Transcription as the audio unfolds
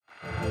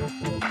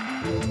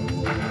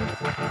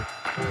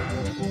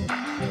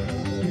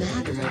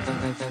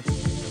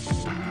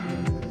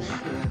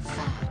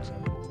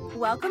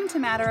Welcome to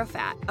Matter of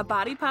Fat, a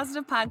body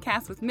positive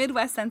podcast with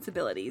Midwest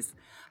sensibilities.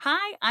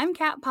 Hi, I'm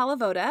Kat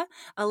Palavoda,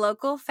 a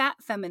local fat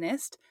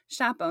feminist,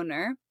 shop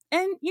owner,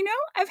 and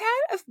I've had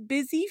a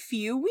busy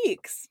few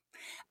weeks.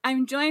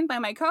 I'm joined by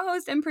my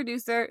co-host and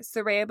producer,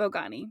 Soraya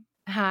Bogani.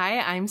 Hi,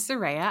 I'm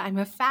Soraya. I'm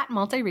a fat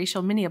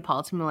multiracial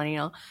Minneapolitan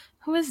millennial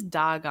who is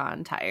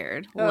doggone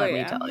tired. Let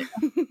me tell you.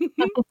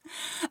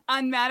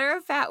 On Matter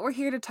of Fat, we're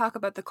here to talk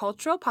about the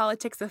cultural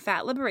politics of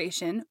fat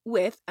liberation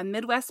with a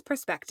Midwest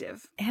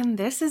perspective. And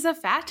this is a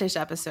fat dish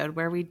episode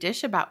where we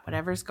dish about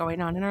whatever's going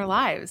on in our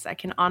lives. I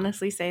can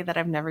honestly say that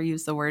I've never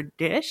used the word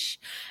dish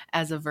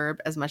as a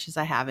verb as much as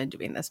I have in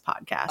doing this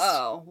podcast.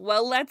 Oh,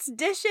 well, let's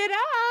dish it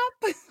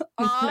up.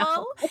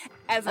 All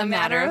as a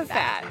matter of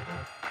fat.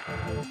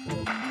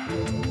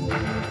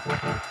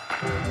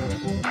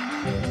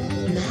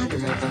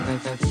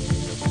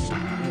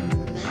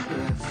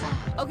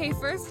 Okay,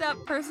 first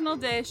up, personal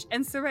dish.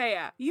 And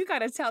Soraya, you got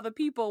to tell the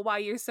people why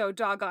you're so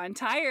doggone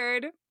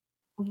tired.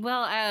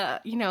 Well,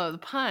 the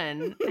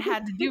pun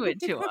had to do it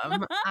to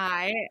him.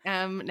 I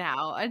am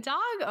now a dog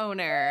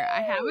owner.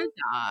 I have a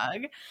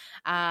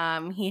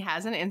dog. He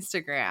has an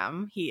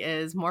Instagram. He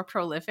is more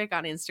prolific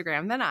on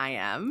Instagram than I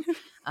am.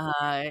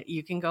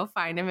 You can go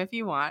find him if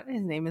you want.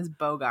 His name is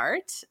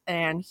Bogart,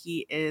 and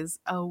he is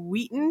a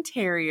Wheaten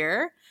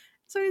Terrier.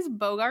 So he's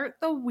Bogart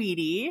the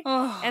Wheatie,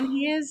 and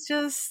he is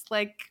just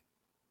like,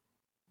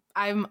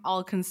 I'm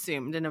all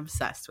consumed and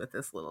obsessed with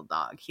this little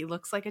dog. He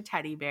looks like a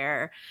teddy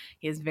bear.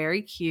 He is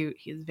very cute.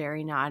 He's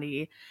very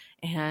naughty.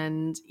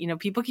 And,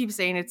 people keep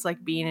saying it's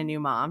like being a new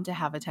mom to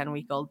have a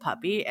 10-week-old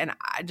puppy. And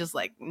I just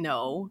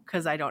no,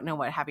 because I don't know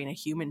what having a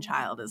human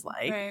child is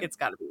like. Right. It's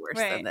got to be worse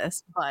than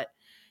this. But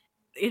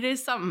it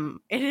is something.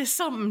 It is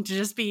something to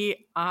just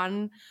be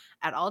on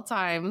at all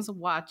times,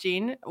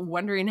 watching,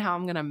 wondering how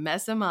I'm going to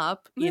mess him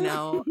up,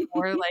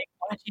 or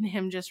watching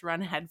him just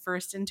run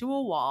headfirst into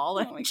a wall.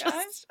 Oh my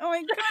gosh.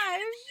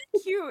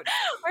 Cute.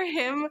 Or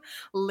him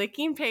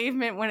licking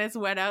pavement when it's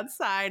wet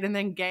outside and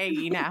then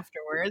gagging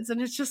afterwards.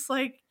 And it's just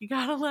you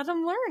got to let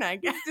him learn, I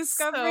guess. He's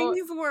discovering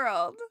his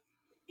world.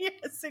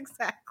 Yes,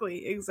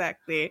 exactly.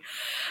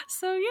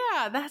 So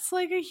yeah, that's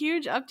a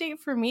huge update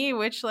for me,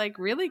 which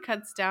really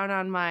cuts down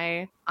on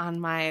my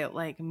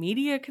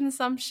media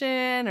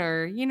consumption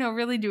or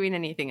really doing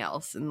anything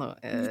else. And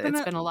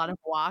it's been a lot of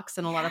walks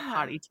and a lot of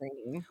potty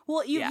training.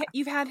 Well,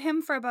 you've had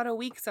him for about a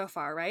week so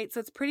far, right? So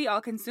it's pretty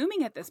all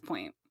consuming at this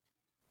point.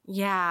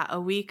 Yeah, a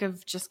week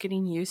of just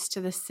getting used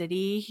to the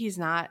city. He's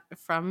not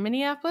from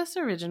Minneapolis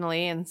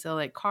originally, and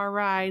so car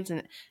rides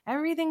and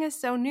everything is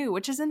so new,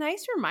 which is a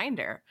nice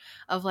reminder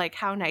of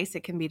how nice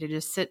it can be to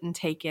just sit and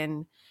take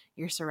in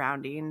your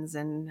surroundings.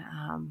 And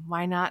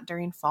why not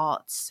during fall?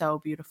 It's so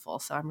beautiful.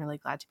 So I'm really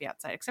glad to be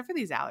outside, except for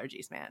these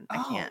allergies, man.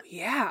 I can't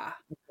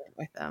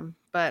with them.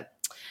 But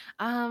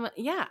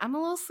yeah, I'm a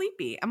little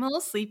sleepy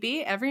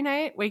every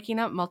night, waking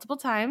up multiple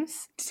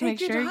times to make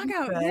your dog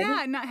out. Good.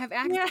 Yeah, and not have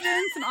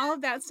accidents and all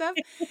of that stuff.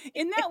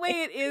 In that way,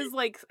 it is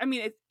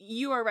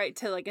you are right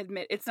to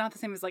admit it's not the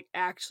same as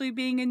actually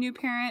being a new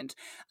parent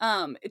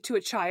to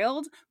a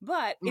child,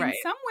 but in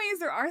some ways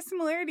there are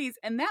similarities,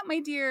 and that, my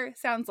dear,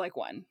 sounds like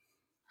one.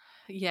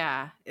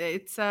 Yeah,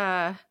 it's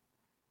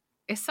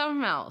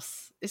something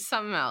else. It's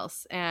something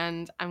else,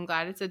 and I'm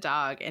glad it's a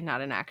dog and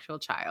not an actual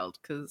child,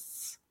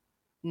 because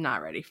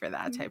not ready for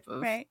that type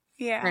of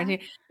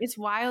parenting. It's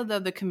wild though,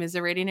 the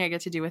commiserating I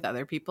get to do with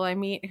other people I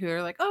meet who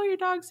are oh, your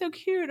dog's so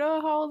cute. Oh,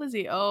 how old is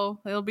he? Oh,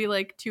 it'll be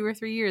 2 or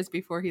 3 years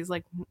before he's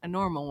a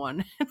normal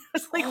one.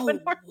 It's a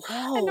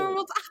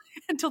normal dog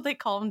until they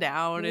calm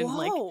down. And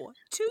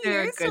 2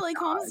 years till he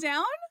calms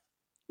down?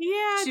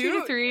 Yeah, Shoot. 2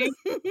 to 3.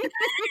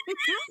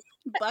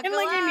 Buckle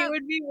up. I knew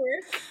it'd be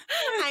work.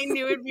 I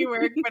knew it'd be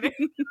work, but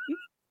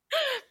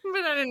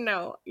but I didn't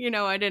know.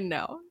 I didn't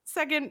know.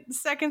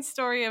 Second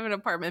story of an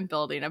apartment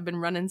building. I've been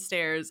running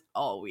stairs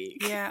all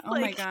week. Yeah. Oh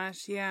my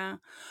gosh. Yeah.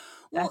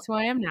 That's who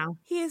I am now.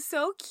 He is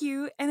so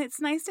cute, and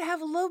it's nice to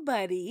have a little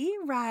buddy,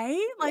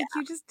 right?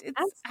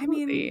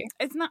 Absolutely.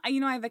 It's not, I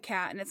have a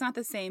cat, and it's not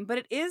the same, but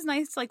it is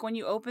nice, when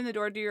you open the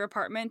door to your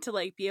apartment to,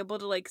 be able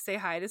to, say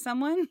hi to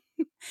someone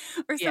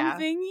or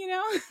something,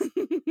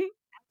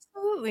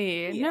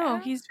 Absolutely. Yeah. No,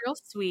 he's real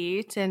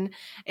sweet, and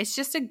it's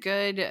just a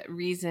good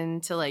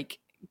reason to,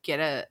 get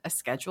a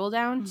schedule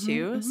down,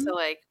 too. Mm-hmm. So,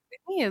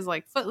 he is,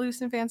 footloose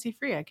and fancy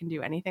free. I can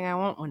do anything I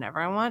want whenever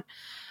I want,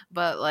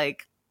 but,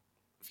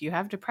 if you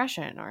have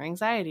depression or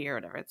anxiety or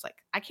whatever, it's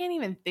I can't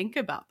even think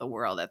about the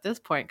world at this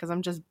point because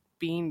I'm just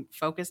being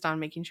focused on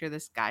making sure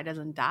this guy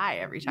doesn't die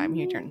every time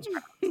he turns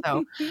around.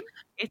 So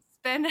it's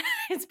been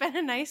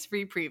a nice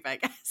reprieve, I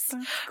guess,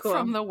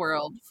 from the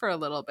world for a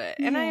little bit.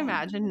 And I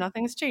imagine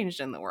nothing's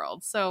changed in the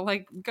world. So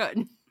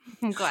good.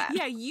 I'm glad.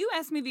 Yeah, you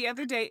asked me the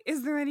other day,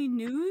 is there any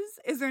news?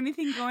 Is there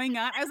anything going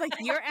on? I was like,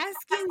 you're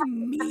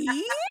asking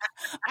me?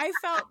 I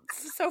felt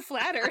so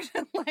flattered.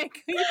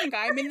 You think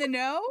I'm in the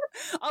know?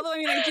 Although,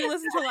 I do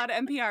listen to a lot of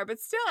NPR, but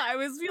still, I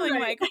was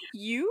feeling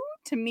you?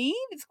 To me?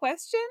 This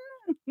question?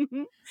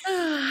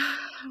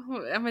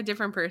 I'm a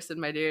different person,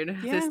 my dude.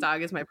 Yeah. This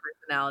dog is my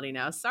personality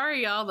now.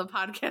 Sorry, y'all. The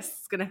podcast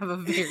is going to have a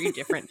very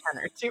different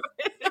tenor to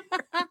it.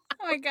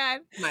 Oh my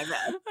God. My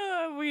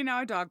bad. We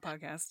now a dog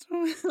podcast.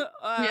 Yeah.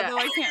 Though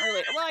I can't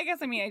really. Well, I guess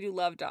I do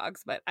love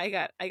dogs, but I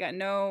got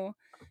no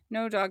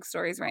dog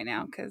stories right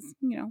now because It's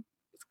going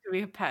to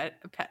be a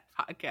pet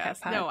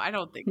podcast. Pet. No, I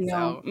don't think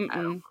No. so. I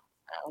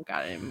don't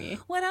got it in me.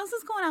 What else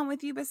is going on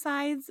with you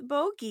besides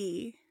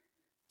Bogey?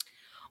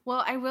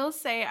 Well, I will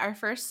say our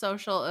first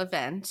social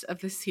event of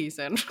the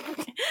season.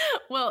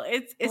 Well,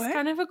 it's What?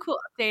 kind of a cool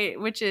update,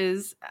 which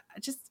is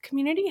just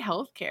community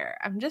healthcare.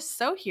 I'm just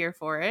so here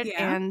for it.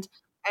 Yeah. And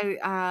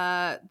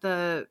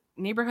the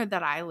neighborhood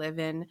that I live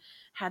in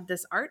had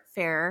this art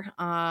fair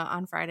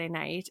on Friday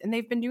night, and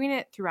they've been doing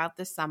it throughout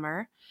the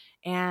summer.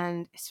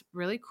 And it's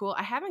really cool.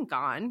 I haven't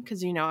gone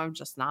because, I've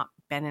just not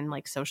been in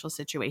like social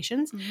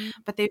situations,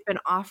 but they've been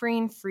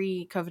offering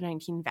free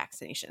COVID-19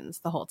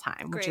 vaccinations the whole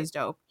time, which is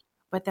dope.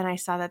 But then I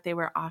saw that they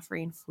were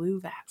offering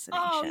flu vaccinations.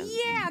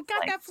 Oh, yeah.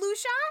 Got that flu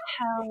shot?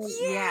 Hell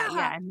yeah.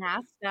 I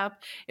masked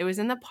up. It was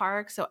in the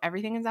park, so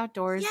everything is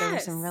outdoors. There were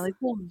some really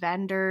cool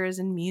vendors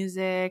and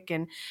music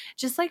and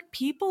just like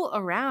people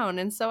around.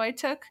 And so I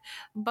took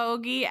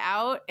Bogey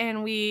out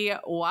and we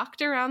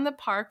walked around the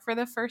park for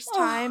the first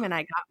time and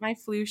I got my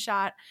flu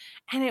shot.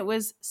 And it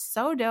was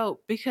so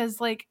dope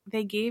because like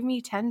they gave me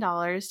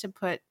 $10 to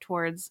put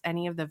towards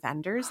any of the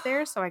vendors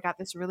there. So I got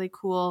this really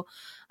cool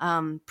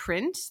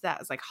print that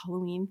was like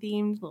Halloween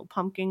themed little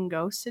pumpkin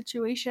ghost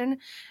situation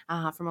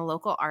from a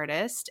local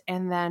artist.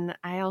 And then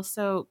I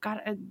also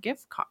got a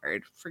gift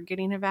card for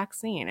getting a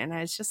vaccine. And I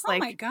was just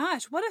like, oh my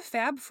gosh, what a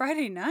fab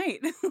Friday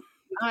night.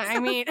 I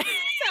mean,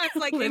 sounds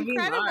like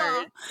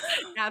incredible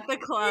at the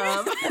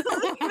club.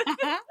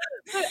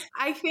 But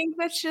I think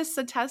that's just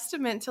a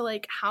testament to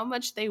like how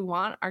much they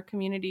want our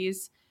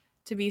communities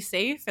to be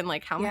safe and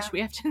like how much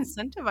we have to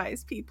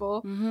incentivize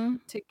people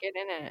to get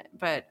in it.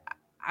 But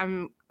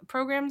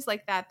programs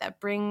like that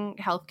bring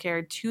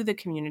healthcare to the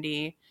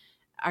community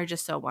are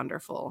just so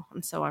wonderful.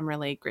 And so I'm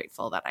really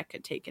grateful that I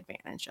could take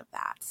advantage of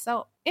that.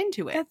 So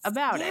into it,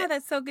 about it. Yeah,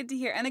 that's so good to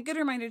hear. And a good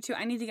reminder too,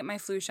 I need to get my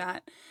flu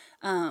shot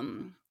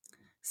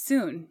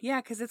soon.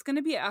 Yeah, because it's going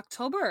to be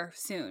October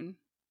soon.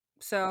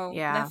 So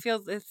that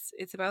feels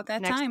it's about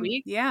that next time.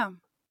 Week? Yeah.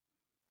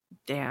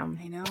 Damn.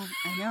 I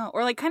know.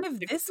 Or like kind of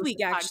this week,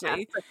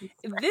 actually.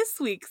 This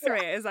week,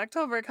 Soraya, is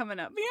October coming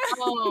up. Yeah.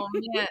 Oh,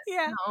 man.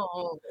 Yeah.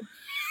 No.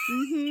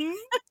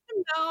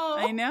 No.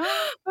 I know.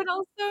 But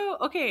also,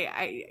 okay,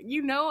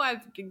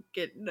 I've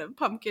getting a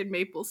pumpkin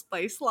maple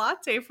spice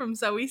latte from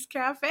Zoe's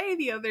Cafe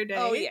the other day.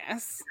 Oh,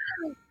 yes.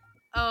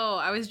 Oh,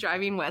 I was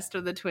driving west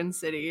of the Twin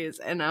Cities,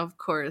 and of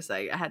course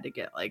I had to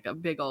get like a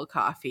big old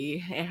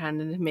coffee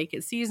and make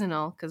it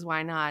seasonal because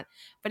why not?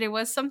 But it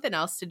was something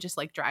else to just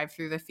like drive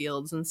through the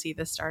fields and see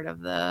the start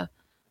of the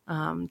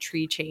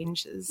tree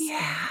changes.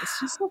 Yeah. It's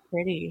just so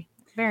pretty.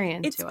 Very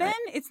into it.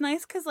 It's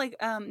nice because like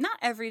not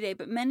every day,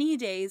 but many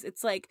days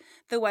it's like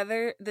the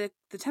weather, the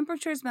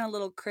temperature's been a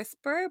little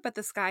crisper, but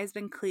the sky's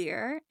been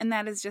clear, and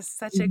that is just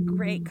such a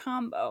great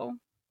combo.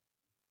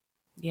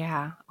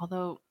 Yeah,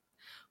 although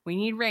we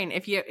need rain.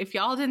 If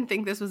y'all didn't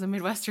think this was a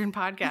Midwestern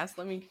podcast,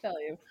 let me tell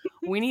you,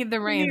 we need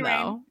the rain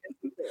though.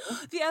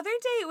 The other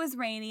day it was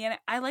rainy, and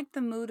I liked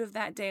the mood of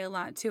that day a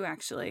lot too.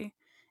 Actually,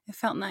 it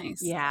felt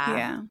nice.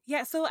 Yeah.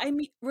 So I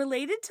mean,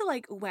 related to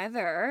like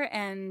weather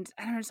and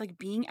I don't know, just like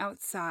being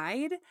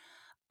outside,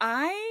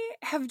 I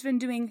have been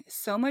doing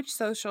so much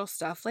social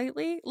stuff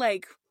lately.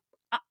 Like,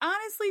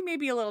 honestly,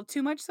 maybe a little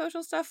too much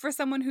social stuff for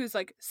someone who's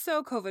like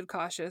so COVID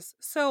cautious,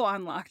 so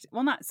unlocked.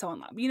 Well, not so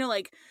unlocked.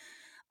 Like.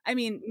 I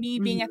mean, me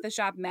being at the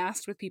shop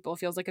masked with people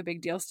feels like a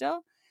big deal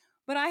still.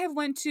 But I have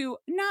went to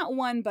not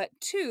one, but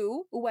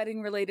two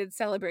wedding-related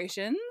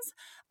celebrations.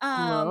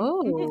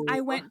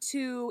 I went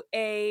to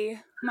I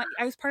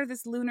was part of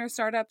this Lunar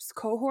Startups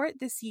cohort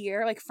this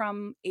year, like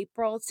from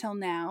April till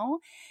now.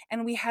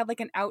 And we had like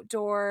an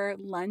outdoor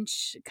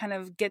lunch kind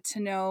of get to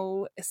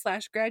know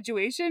 /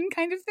 graduation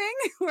kind of thing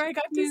where I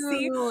got to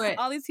see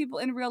all these people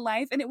in real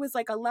life. And it was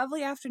like a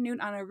lovely afternoon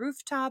on a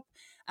rooftop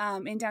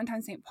in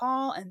downtown St.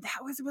 Paul. And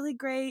that was really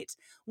great.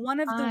 One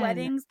of the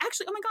weddings,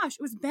 actually, oh my gosh,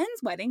 it was Ben's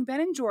wedding.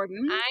 Ben and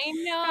Jordan. I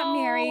know. Got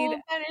married.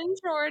 Ben and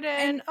Jordan.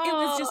 And it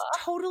was just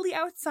totally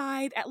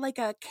outside at like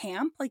a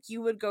camp like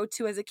you would go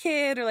to as a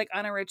kid or like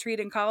on a retreat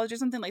in college or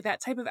something like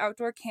that type of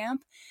outdoor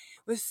camp.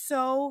 It was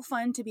so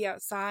fun to be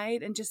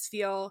outside and just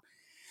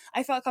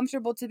I felt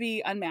comfortable to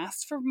be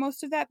unmasked for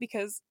most of that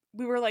because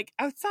we were like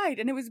outside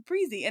and it was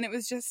breezy and it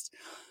was just,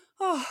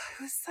 it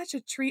was such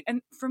a treat.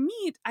 And for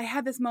me, I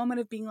had this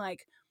moment of being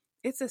like,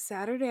 it's a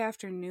Saturday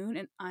afternoon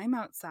and I'm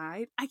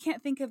outside. I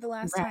can't think of the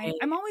last time.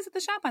 I'm always at the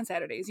shop on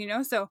Saturdays,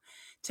 so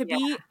to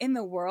be in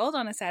the world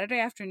on a Saturday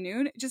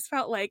afternoon, it just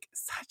felt like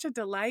such a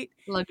delight.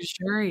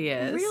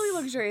 Luxurious.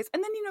 Really luxurious.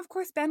 And then, of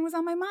course, Ben was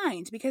on my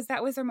mind because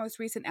that was our most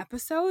recent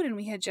episode and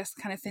we had just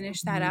kind of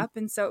finished that up.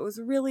 And so it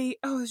was really,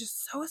 it was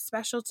just so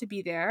special to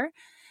be there.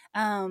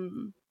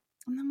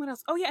 And then what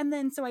else? Oh yeah, and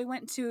then so I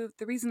went to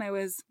the reason I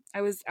was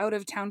out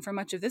of town for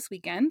much of this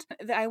weekend.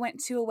 I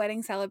went to a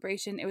wedding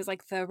celebration. It was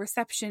like the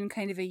reception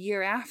kind of a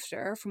year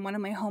after from one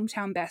of my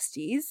hometown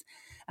besties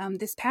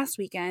this past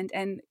weekend.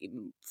 And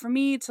for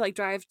me to like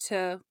drive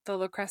to the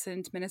La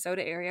Crescent,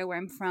 Minnesota area where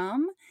I'm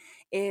from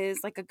is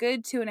like a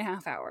good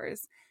 2.5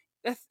 hours.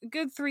 A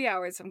good 3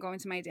 hours from going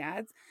to my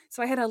dad's.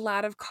 So I had a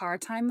lot of car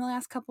time the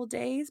last couple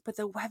days, but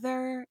the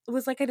weather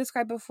was like I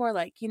described before,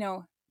 like,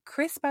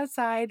 crisp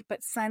outside,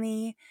 but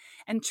sunny,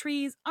 and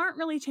trees aren't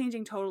really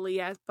changing totally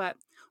yet, but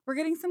we're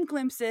getting some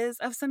glimpses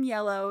of some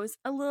yellows,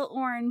 a little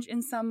orange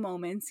in some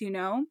moments,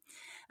 and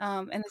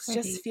it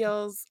just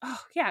feels,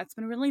 oh yeah, it's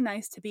been really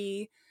nice to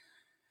be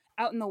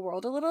out in the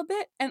world a little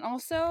bit, and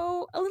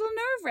also a little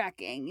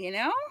nerve-wracking,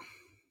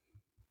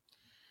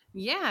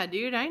 Yeah,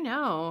 dude, I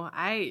know.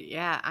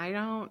 I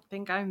don't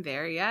think I'm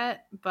there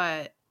yet,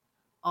 but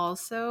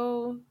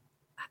also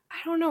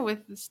I don't know,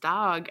 with this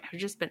dog, I've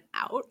just been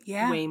out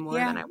way more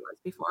than I was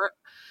before.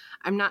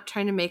 I'm not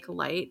trying to make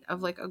light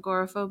of like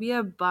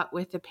agoraphobia, but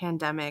with the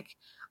pandemic,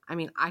 I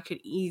mean, I could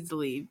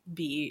easily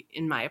be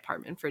in my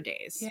apartment for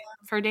days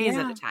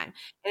at a time.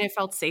 And it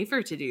felt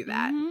safer to do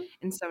that. Mm-hmm.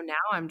 And so now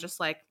I'm just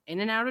like in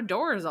and out of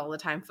doors all the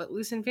time,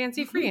 footloose and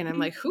fancy free. And I'm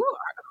like, who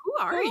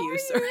are you,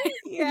 sir?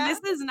 Yeah.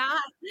 This is not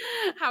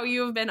how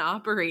you have been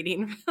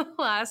operating for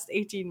the last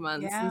 18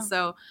 months. Yeah. And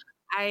so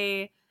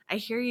I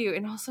hear you.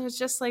 And also it's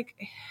just like,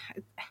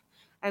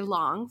 I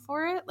long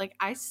for it. Like,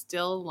 I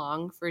still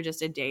long for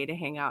just a day to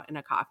hang out in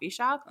a coffee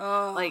shop.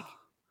 Oh. Like,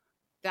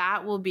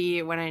 that will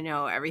be when I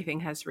know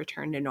everything has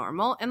returned to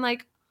normal. And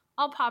like,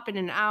 I'll pop in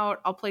and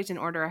out. I'll place an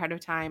order ahead of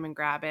time and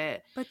grab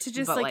it. But to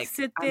just like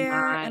sit there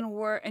and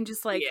work and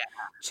just like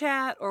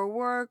chat or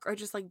work or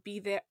just like be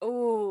there.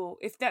 Oh,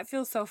 if that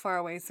feels so far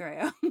away,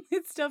 Soraya,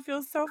 it still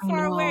feels so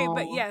far away.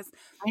 But yes,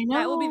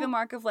 that will be the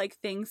mark of like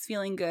things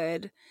feeling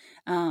good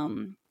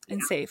and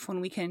safe when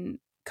we can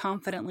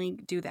confidently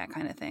do that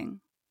kind of thing.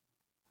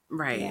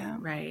 Right,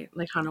 right.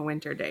 Like on a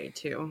winter day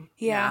too.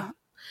 Yeah.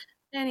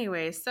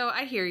 Anyway, so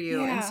I hear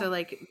you. And so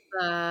like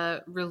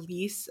the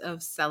release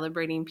of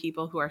celebrating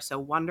people who are so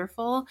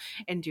wonderful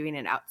and doing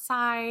it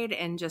outside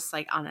and just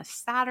like on a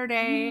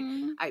Saturday,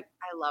 I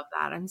love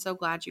that. I'm so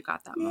glad you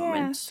got that moment.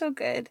 Yeah, so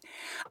good.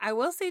 I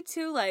will say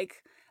too,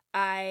 like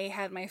I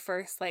had my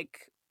first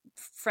like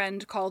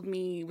friend called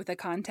me with a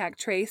contact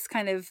trace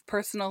kind of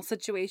personal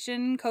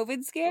situation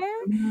COVID scare.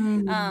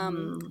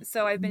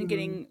 So I've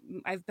been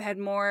I've had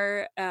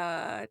more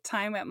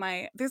time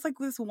at there's like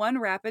this one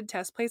rapid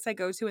test place I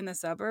go to in the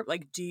suburb,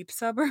 like deep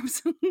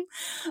suburbs.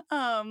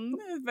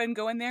 I've been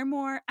going there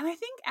more. And I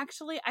think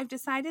actually I've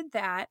decided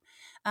that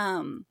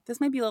this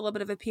might be a little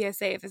bit of a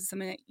PSA if this is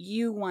something that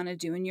you want to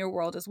do in your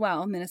world as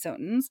well,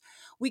 Minnesotans.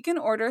 We can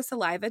order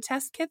saliva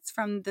test kits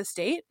from the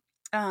state.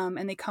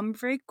 And they come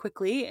very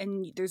quickly,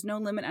 and there's no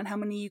limit on how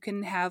many you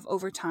can have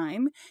over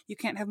time. You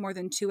can't have more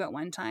than 2 at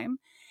one time.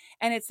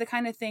 And it's the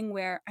kind of thing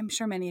where I'm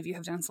sure many of you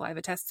have done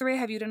saliva tests. Soraya,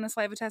 have you done a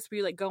saliva test where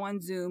you like go on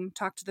Zoom,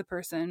 talk to the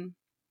person,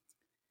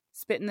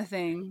 spit in the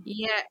thing?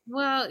 Yeah.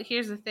 Well,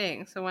 here's the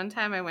thing. So one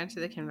time I went to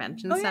the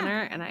convention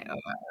center and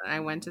I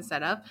went to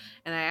set up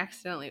and I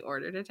accidentally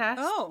ordered a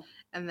test. Oh.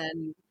 And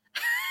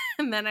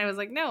then I was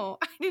like, no,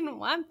 I didn't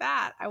want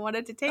that. I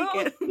wanted to take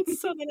it.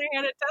 So then I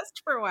had a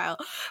test for a while.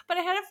 But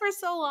I had it for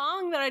so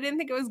long that I didn't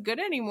think it was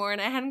good anymore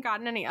and I hadn't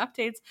gotten any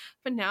updates.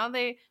 But now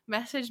they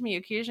message me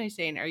occasionally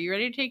saying, are you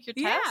ready to take your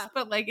test?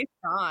 But like, it's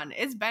gone.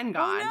 It's been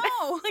gone.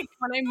 Oh, no. Like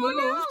when I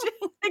moved,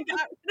 I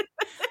got rid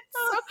of it.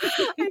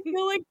 So I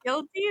feel like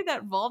guilty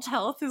that Vault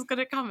Health is going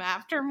to come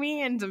after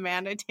me and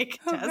demand I take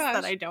a test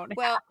that I don't have.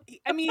 Well,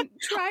 I mean,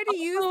 try to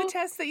use the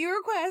test that you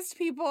request,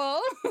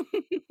 people.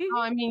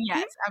 I mean,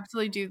 yes,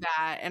 absolutely do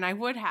that. And I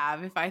would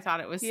have if I thought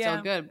it was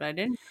still good, but I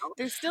didn't know.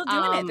 They're still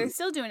doing it. They're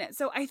still doing it.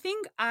 So I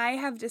think I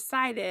have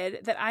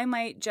decided that I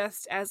might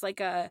just as like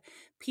a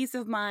peace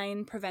of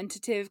mind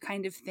preventative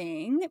kind of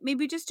thing,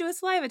 maybe just do a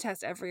saliva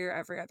test every or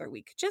every other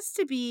week just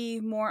to be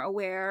more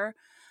aware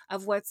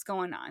of what's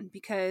going on,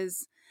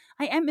 because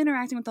I am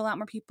interacting with a lot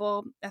more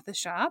people at the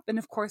shop. And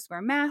of course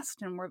we're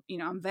masked and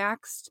I'm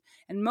vaxxed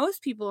and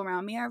most people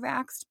around me are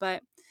vaxxed,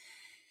 but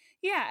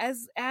yeah,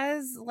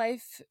 as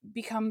life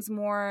becomes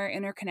more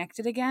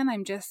interconnected again,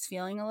 I'm just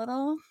feeling a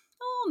little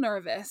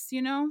nervous,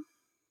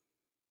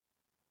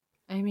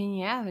 I mean,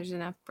 yeah, there's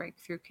enough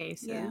breakthrough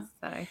cases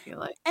that I feel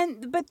like.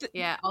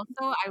 Yeah,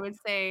 also I would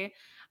say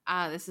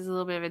this is a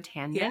little bit of a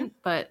tangent,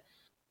 but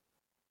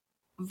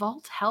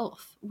Vault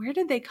Health, where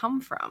did they come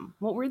from?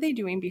 What were they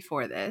doing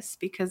before this?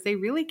 Because they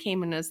really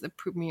came in as the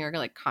premier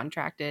like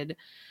contracted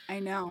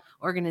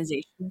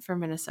organization for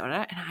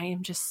Minnesota, and I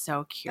am just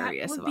so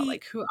curious about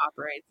like who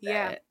operates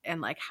it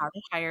and like how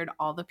they hired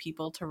all the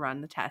people to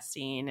run the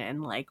testing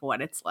and like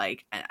what it's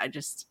like. I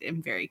just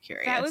am very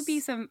curious. That would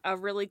be a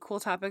really cool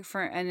topic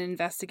for an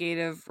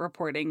investigative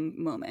reporting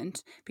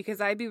moment, because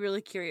I'd be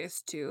really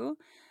curious too.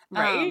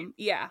 Right?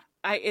 Yeah.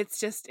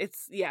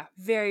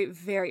 very,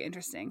 very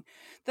interesting.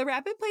 The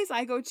rapid place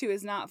I go to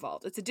is not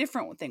Vault. It's a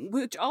different thing,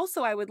 which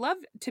also I would love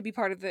to be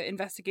part of the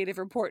investigative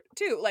report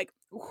too. Like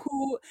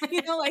who,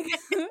 like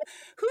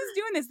who's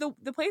doing this?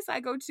 The place I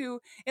go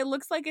to, it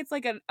looks like it's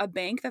like a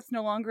bank that's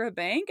no longer a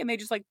bank, and they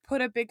just like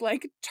put a big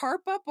like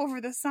tarp up over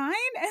the sign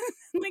and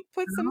like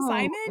put some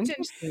signage,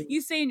 and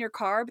you stay in your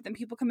car, but then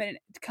people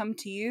come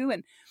to you,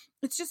 and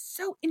it's just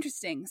so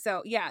interesting.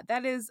 So yeah,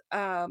 that is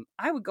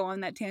I would go on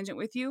that tangent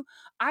with you.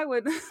 I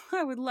would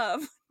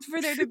love for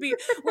there to be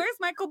where's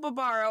Michael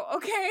Barbaro?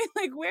 Okay.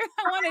 Like where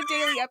I want a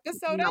daily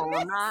episode on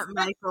this. Not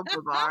Michael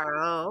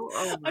Barbaro.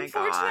 Oh my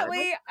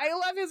Unfortunately, God. I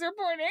love his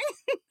reporting.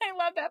 I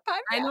love that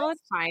podcast. I know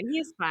it's fine.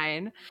 He's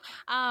fine.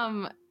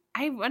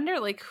 I wonder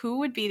like who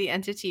would be the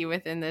entity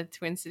within the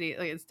Twin City.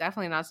 Like it's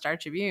definitely not Star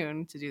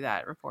Tribune to do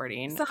that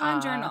reporting.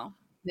 Sahan Journal.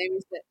 Maybe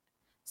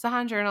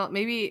Sahan Journal,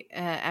 maybe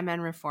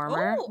MN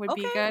Reformer would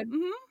be good.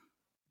 Mm-hmm.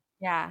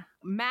 Yeah.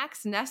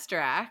 Max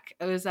Nestorak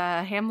was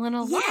a Hamlin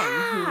alum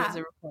who was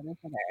a reporter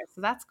for there.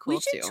 So that's cool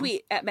too. We should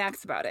tweet at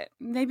Max about it.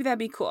 Maybe that'd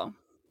be cool.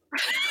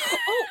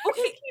 Oh,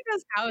 okay. He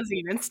does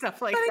housing and stuff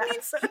like that. I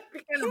mean, so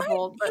kind of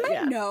bold, but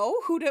yeah. Know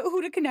who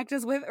to connect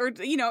us with, or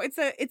it's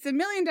a $1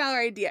 million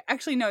idea.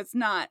 Actually, no, it's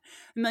not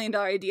a $1 million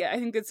idea. I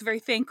think it's very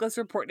thankless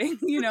reporting.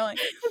 Like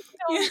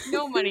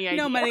no money idea.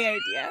 No money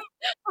idea.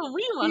 Well,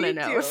 we want to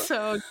know,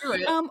 so do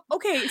it.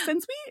 Okay,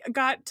 since we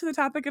got to the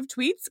topic of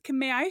tweets,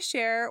 may I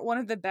share one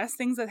of the best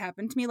things that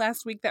happened to me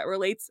last week that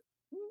relates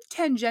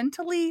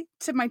tangentially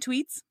to my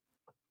tweets?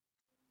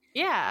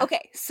 Yeah.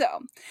 Okay,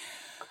 so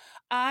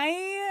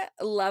I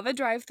love a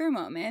drive-through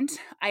moment.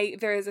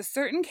 There is a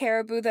certain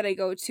Caribou that I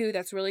go to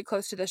that's really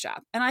close to the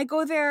shop, and I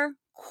go there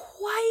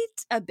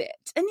quite a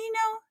bit. And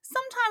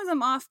sometimes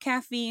I'm off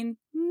caffeine.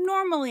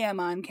 Normally I'm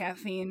on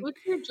caffeine. What's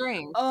your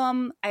drink?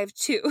 I have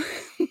two.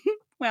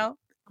 Well,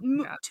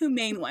 two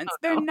main ones.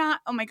 They're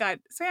not, oh my God.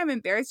 Sorry, I'm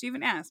embarrassed to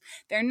even ask.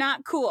 They're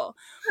not cool.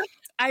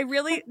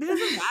 It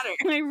doesn't matter.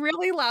 I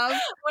really love.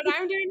 What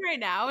I'm doing right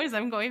now is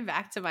I'm going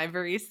back to my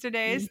barista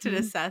days to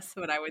assess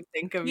what I would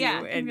think of you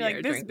and your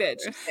like, this bitch.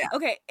 Yeah.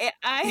 Okay.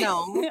 I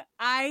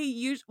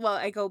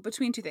go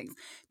between two things.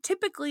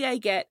 Typically I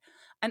get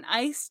an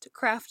iced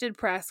crafted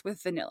press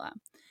with vanilla.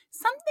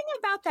 Something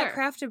about that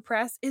crafted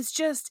press is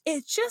just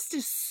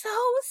so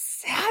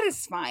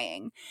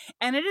satisfying.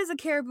 And it is a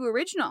Caribou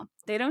original.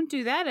 They don't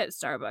do that at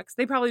Starbucks.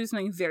 They probably do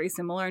something very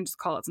similar and just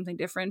call it something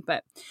different.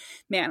 But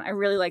man, I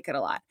really like it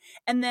a lot.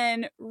 And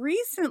then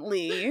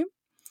recently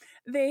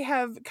they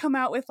have come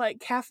out with like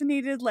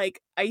caffeinated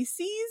like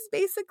ices,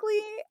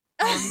 basically.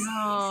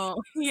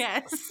 Oh no.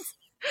 Yes.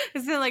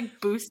 Is it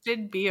like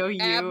boosted BOU?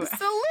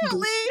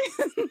 Absolutely.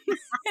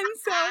 And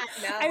so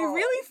I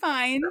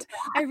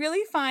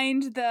really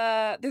find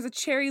there's a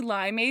cherry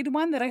limeade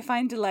one that I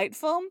find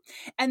delightful.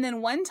 And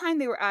then one time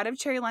they were out of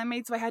cherry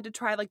limeade, so I had to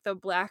try like the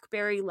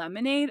blackberry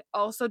lemonade,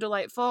 also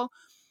delightful.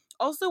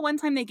 Also one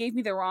time they gave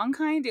me the wrong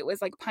kind. It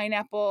was like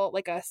pineapple,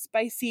 like a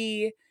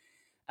spicy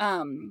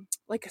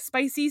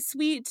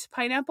sweet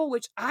pineapple,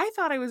 which I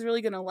thought I was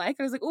really going to like.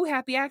 I was like, ooh,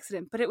 happy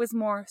accident. But it was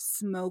more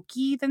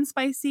smoky than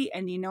spicy.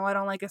 And I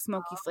don't like a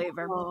smoky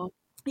flavor.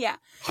 Yeah.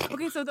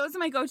 Okay, so those are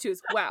my go-tos.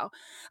 Wow.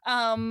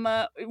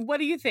 What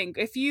do you think?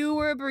 If you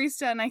were a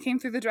barista and I came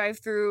through the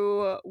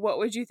drive-thru, what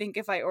would you think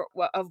of my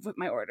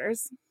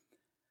orders?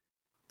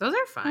 Those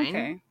are fine.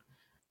 Okay.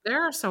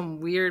 There are some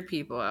weird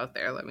people out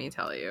there, let me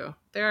tell you.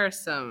 There are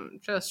some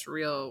just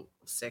real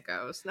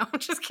sickos. No, I'm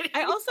just kidding.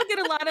 I also get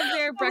a lot of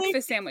their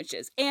breakfast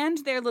sandwiches and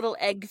their little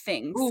egg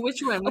things. Ooh,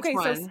 which one?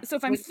 So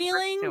if I'm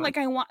feeling like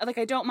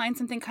I don't mind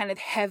something kind of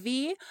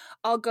heavy,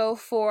 I'll go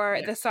for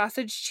the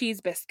sausage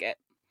cheese biscuit.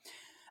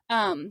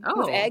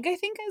 With egg, I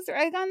think. Is there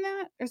egg on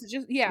that? Or is it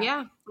just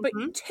Yeah. But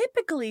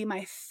typically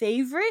my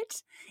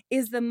favorite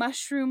is the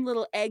mushroom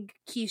little egg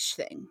quiche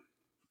thing.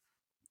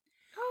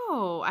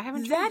 Oh, I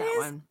haven't tried that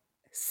one.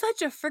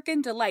 Such a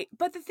freaking delight.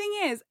 But the thing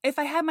is, if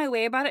I have my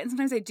way about it, and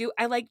sometimes I do,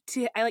 I like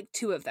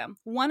two of them.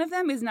 One of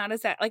them is not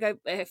as that, like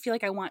I feel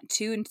like I want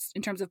two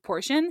in terms of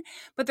portion,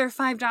 but they're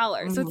 $5.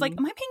 Mm-hmm. So it's like,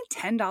 am I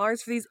paying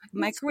 $10 for these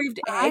microwaved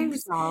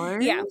eggs?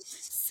 $5? Yeah.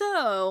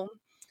 So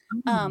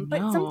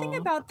but something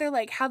about their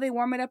like how they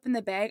warm it up in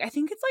the bag, I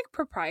think it's like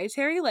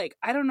proprietary. Like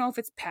I don't know if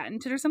it's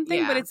patented or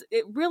something, but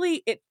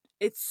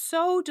it's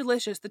so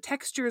delicious. The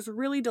texture is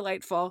really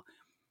delightful.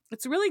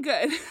 It's really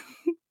good.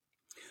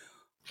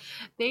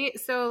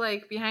 So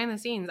like behind the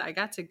scenes, I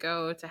got to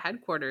go to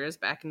headquarters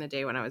back in the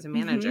day when I was a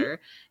manager,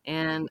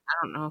 and I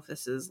don't know if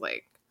this is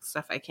like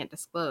stuff I can't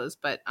disclose,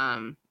 but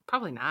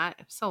probably not.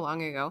 It was so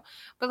long ago,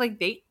 but like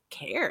they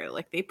care,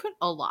 like they put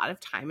a lot of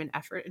time and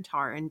effort into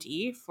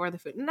R&D for the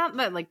food. Not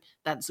that like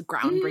that's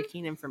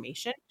groundbreaking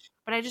information,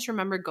 but I just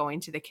remember going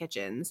to the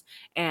kitchens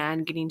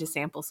and getting to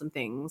sample some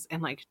things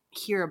and like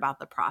hear about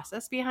the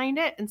process behind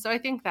it. And so I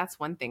think that's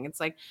one thing. It's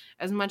like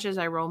as much as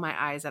I roll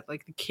my eyes at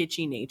like the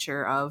kitschy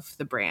nature of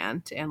the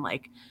brand and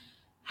like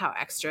how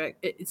extra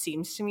it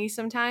seems to me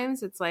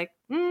sometimes, it's like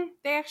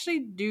they actually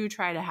do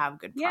try to have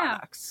good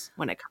products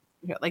when it comes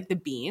to it. Like the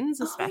beans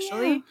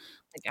especially.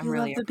 Like I'm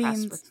really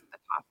impressed with the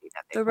coffee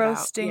they The put out. Yeah.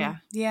 roasting.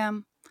 Yeah.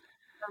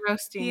 The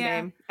roasting,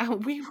 Yeah.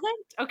 babe. We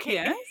went, okay.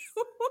 Yes.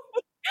 We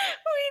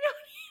don't,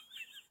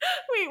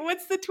 wait,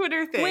 what's the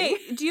Twitter thing?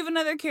 Wait, do you have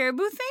another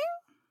caribou thing?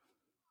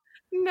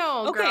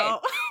 No, Okay.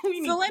 girl.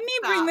 So let me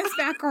bring this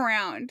back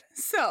around.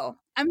 So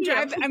I'm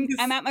driving.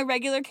 I'm at my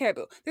regular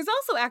caribou. There's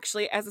also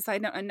actually, as a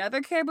side note,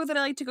 another caribou that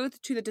I like to go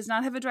to that does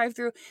not have a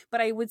drive-through,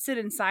 but I would sit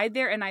inside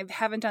there, and I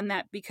haven't done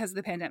that because of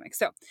the pandemic.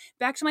 So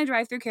back to my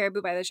drive-through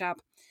caribou by the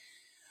shop.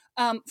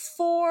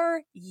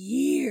 For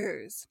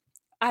years,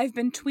 I've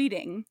been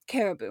tweeting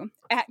Caribou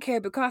at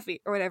Caribou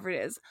Coffee or whatever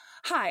it is.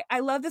 Hi,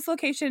 I love this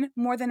location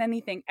more than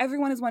anything.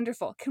 Everyone is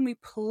wonderful. Can we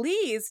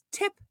please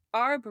tip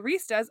our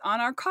baristas on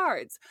our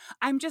cards?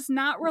 I'm just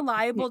not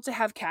reliable to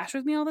have cash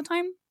with me all the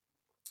time.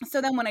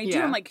 So then when I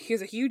do, I'm like,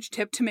 here's a huge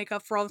tip to make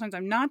up for all the times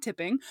I'm not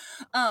tipping.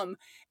 And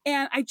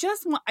I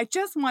just want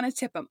to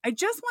tip them. I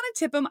just want to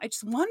tip them. I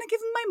just want to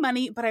give them my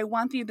money, but I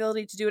want the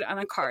ability to do it on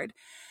a card.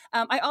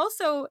 I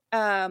also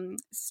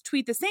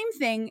tweet the same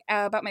thing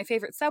about my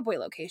favorite Subway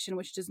location,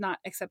 which does not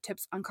accept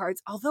tips on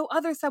cards, although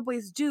other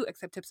Subways do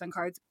accept tips on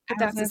cards. But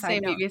that's a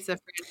side note. Maybe it's a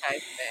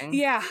franchise thing.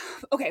 Yeah.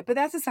 Okay, but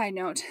that's a side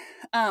note.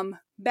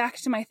 Back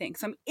to my thing.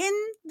 So I'm in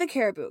the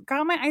Caribou,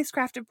 got my iced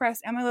crafted press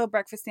and my little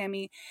breakfast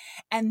Sammy,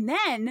 and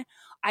then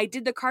I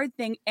did the card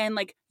thing, and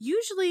like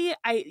usually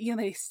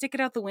they stick it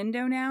out the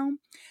window now.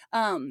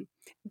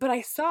 But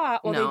I saw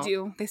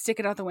they stick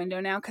it out the window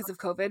now because of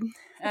COVID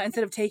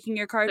instead of taking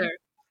your card. Sure.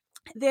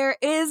 There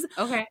is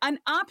an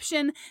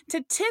option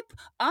to tip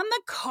on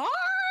the card.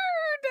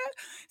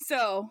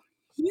 So,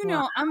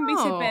 I'm going to be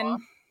tipping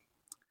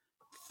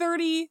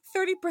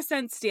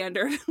 30%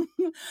 standard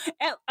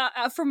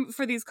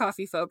for these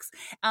coffee folks.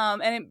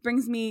 And it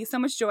brings me so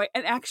much joy.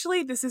 And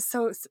actually, this is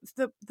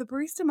the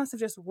barista must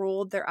have just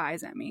rolled their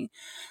eyes at me.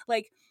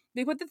 Like,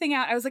 they put the thing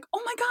out. I was like,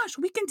 oh my gosh,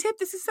 we can tip.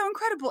 This is so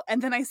incredible.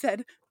 And then I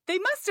said, they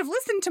must have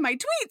listened to my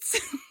tweets.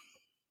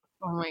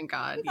 Oh my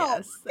God, no,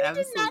 yes. They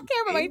did not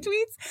care about my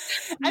tweets.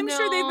 I'm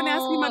sure they've been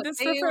asking about this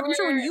for forever. I'm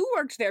sure when you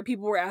worked there,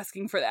 people were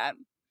asking for that.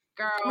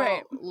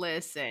 Girl,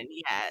 listen,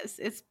 yes,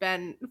 it's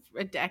been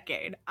a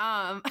decade.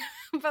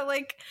 But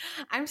like,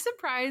 I'm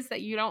surprised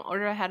that you don't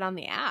order ahead on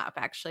the app,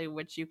 actually,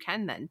 which you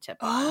can then tip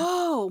on.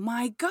 Oh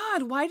my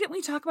God, why didn't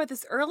we talk about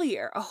this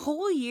earlier? A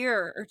whole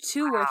year or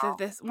two worth of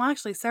this. Well,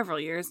 actually several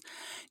years.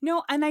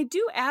 No, and I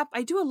do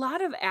a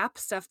lot of app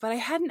stuff, but I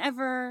hadn't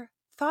ever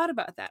thought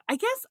about that. I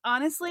guess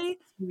honestly,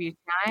 give you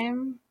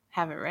time,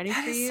 have it ready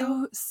for you.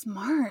 So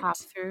smart. Pop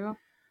through.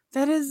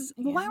 That is.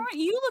 Yeah. Why weren't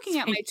you looking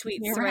at my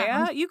tweets,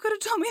 Soraya? You could have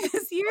told me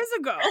this years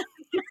ago.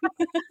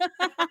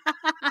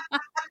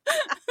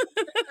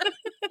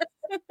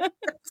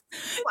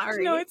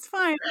 Sorry. No, it's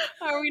fine.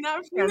 Are we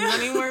not friends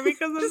anymore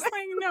because of just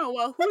like, no,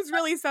 well, who's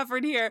really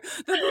suffered here?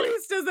 The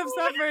baristas have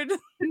suffered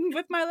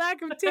with my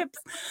lack of tips.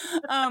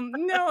 But I'm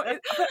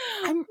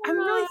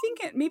really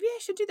thinking maybe I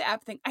should do the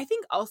app thing. I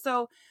think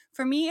also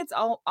for me, it's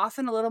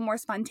often a little more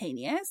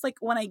spontaneous. Like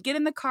when I get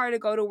in the car to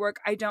go to work,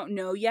 I don't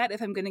know yet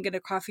if I'm going to get a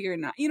coffee or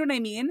not. You know what I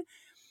mean?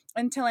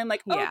 Until I'm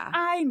like,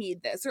 I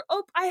need this, or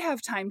I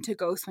have time to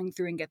go swing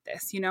through and get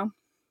this,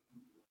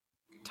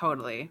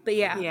 Totally. But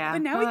yeah.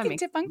 But now we can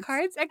tip on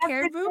cards at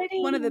Caribou.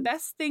 One of the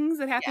best things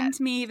that happened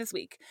to me this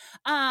week.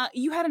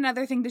 You had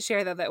another thing to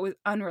share though that was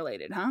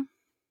unrelated, huh?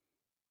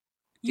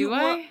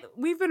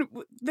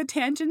 The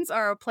tangents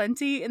are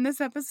aplenty in this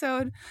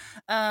episode.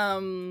 So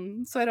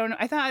I don't know.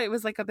 I thought it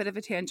was like a bit of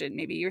a tangent.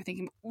 Maybe you're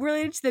thinking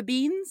related to the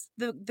beans,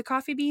 the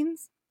coffee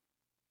beans.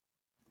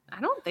 I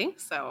don't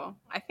think so.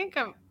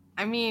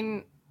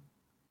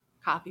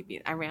 Coffee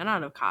bean. I ran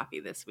out of coffee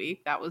this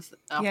week. That was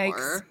a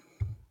horror.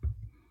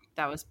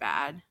 That was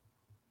bad.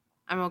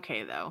 I'm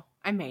okay though.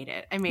 I made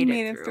it. I made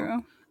it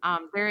through.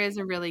 There is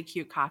a really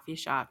cute coffee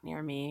shop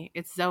near me.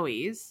 It's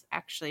Zoe's,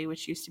 actually,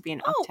 which used to be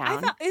in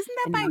Uptown. Isn't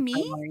that by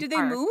me? Did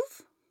they move?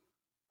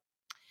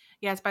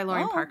 Yeah, it's by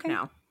Loring Park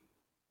now.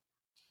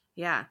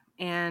 Yeah.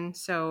 And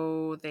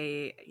so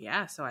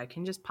so I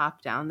can just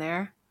pop down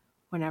there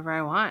whenever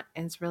I want.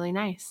 And it's really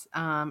nice.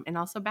 And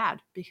also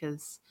bad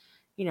because,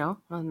 a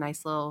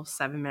nice little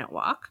 7-minute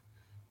walk.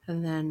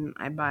 And then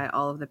I buy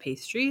all of the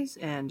pastries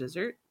and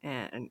dessert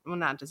and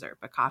not dessert,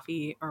 but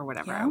coffee or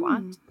whatever I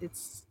want.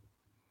 It's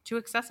too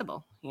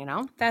accessible,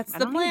 That's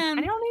the plan.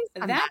 I don't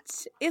need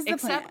that is the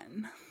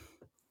plan.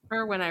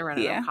 For when I run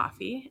out of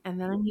coffee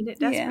and then I need it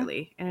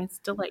desperately and it's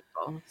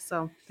delightful.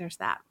 So there's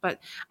that. But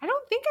I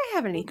don't think I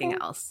have anything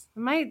else.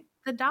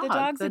 The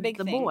dog's a big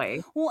thing. The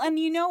boy. Well, and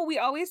we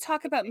always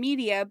talk about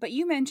media, but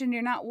you mentioned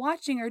you're not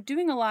watching or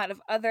doing a lot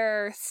of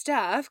other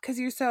stuff because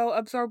you're so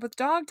absorbed with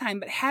dog time.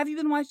 But have you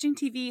been watching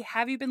TV?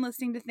 Have you been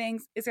listening to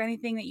things? Is there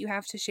anything that you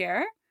have to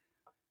share?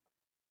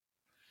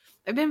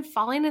 I've been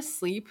falling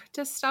asleep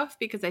to stuff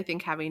because I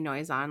think having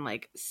noise on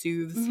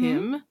soothes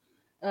him.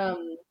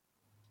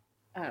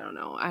 I don't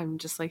know. I'm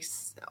just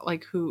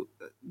like who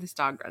this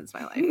dog runs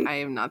my life. I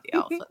am not the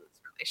alpha of this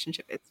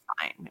relationship. It's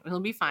fine. He'll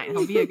be fine.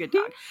 He'll be a good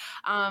dog.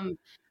 I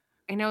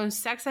know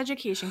Sex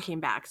Education came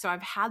back, so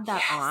I've had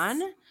that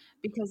on,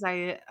 because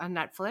on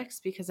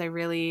Netflix, because I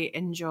really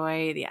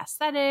enjoy the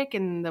aesthetic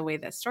and the way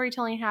that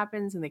storytelling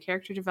happens and the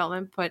character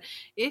development. But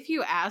if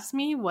you ask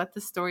me what the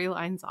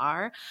storylines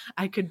are,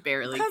 I could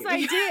barely. Because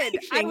I did.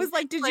 I was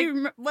like, "Did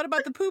you? What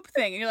about the poop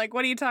thing?" And you're like,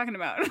 "What are you talking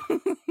about?"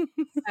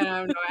 I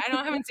don't know.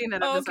 I haven't seen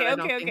that episode. I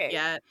don't think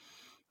yet.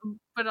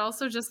 But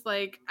also just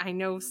like I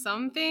know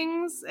some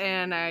things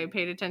and I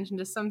paid attention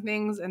to some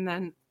things and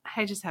then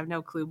I just have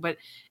no clue. But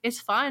it's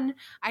fun.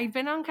 I've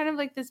been on kind of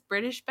like this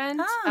British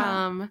bent.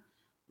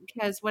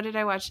 Because what did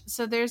I watch?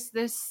 So there's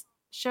this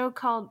show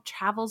called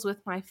Travels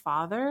with My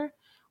Father,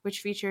 which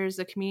features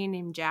a comedian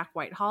named Jack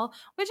Whitehall,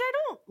 which I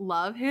don't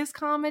love his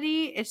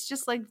comedy. It's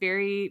just like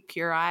very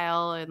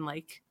puerile and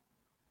like,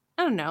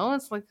 I don't know.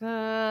 It's like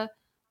a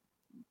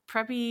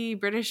preppy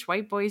British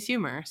white boys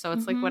humor. So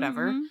it's like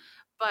whatever.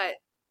 But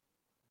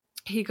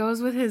he goes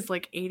with his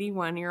like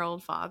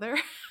 81-year-old father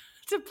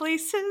to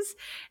places,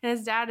 and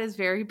his dad is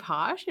very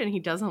posh and he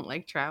doesn't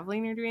like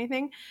traveling or do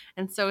anything,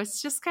 and so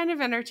it's just kind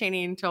of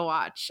entertaining to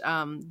watch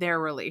their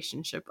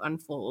relationship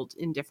unfold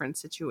in different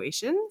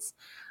situations.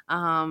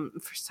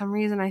 For some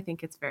reason I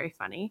think it's very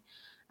funny,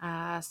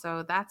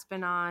 so that's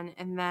been on.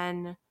 And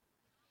then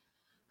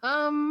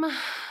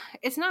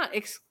it's not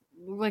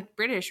like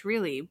British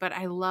really, but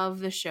I love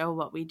the show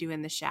What We Do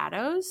in the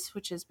Shadows,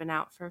 which has been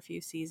out for a few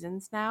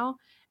seasons now,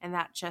 and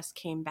that just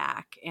came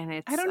back. And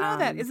it's I don't know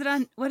that. Is it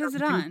on? What is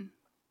it on?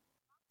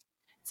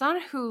 It's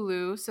on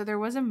Hulu. So there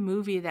was a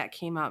movie that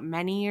came out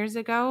many years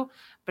ago,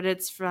 but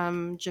it's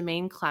from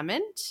Jermaine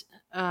Clement,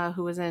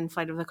 who was in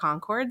Flight of the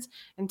Conchords,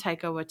 and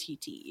Taika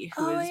Waititi,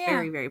 who is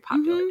very, very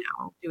popular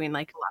now, doing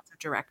like lots of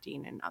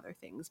directing and other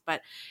things.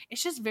 But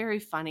it's just very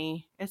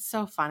funny. It's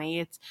so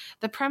funny. It's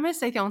the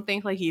premise I don't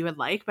think like you would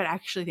like, but I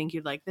actually think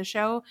you'd like the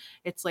show.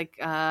 It's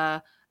like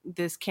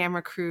this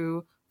camera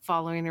crew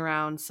following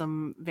around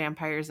some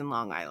vampires in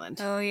Long Island.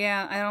 Oh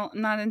yeah,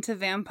 I'm not into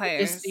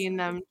vampires. Just seeing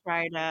them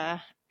try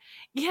to.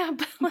 Yeah,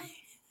 but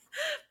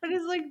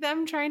it's like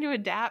them trying to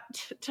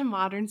adapt to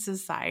modern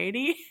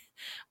society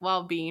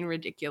while being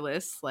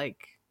ridiculous,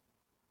 like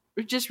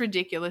just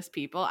ridiculous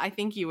people. I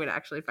think you would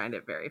actually find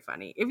it very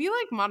funny. If you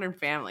like Modern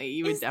Family,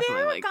 you would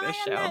definitely like this show.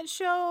 Is there a guy on that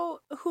show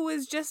who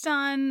is just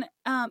on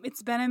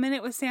It's Been a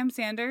Minute with Sam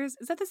Sanders?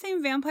 Is that the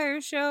same vampire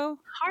show?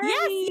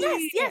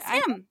 Harvey.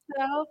 Yes, him.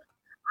 So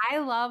I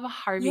love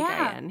Harvey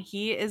Guillen.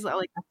 He is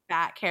like a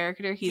fat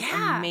character. He's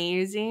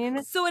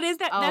amazing. So it is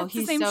that that's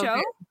the same show?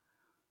 Good.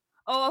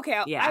 Oh, okay.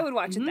 I would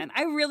watch it then.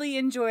 I really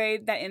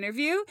enjoyed that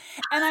interview.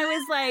 And I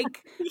was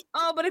like,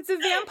 oh, but it's a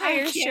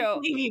vampire show. I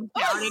can't believe you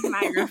doubted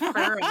my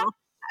referral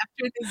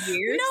after the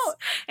years.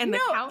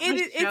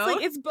 It's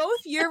like it's both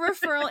your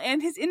referral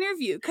and his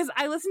interview. Because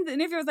I listened to the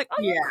interview, I was like,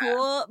 oh, you're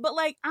cool. But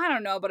like, I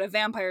don't know about a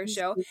vampire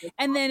show.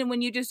 And then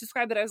when you just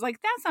described it, I was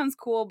like, that sounds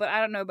cool, but I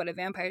don't know about a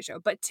vampire show.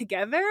 But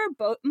together,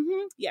 both,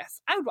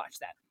 yes, I would watch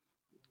that.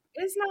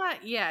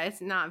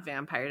 It's not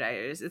Vampire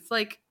Diaries. It's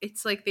like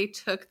they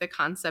took the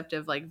concept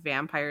of like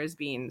vampires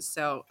being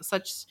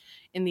such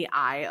in the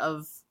eye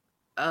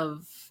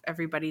of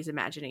everybody's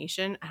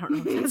imagination. I don't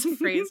know if that's a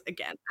phrase.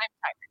 Again,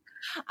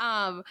 I'm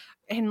tired.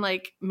 And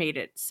like made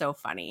it so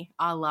funny,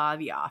 a la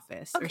The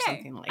Office or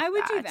something like that. I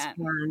would do that.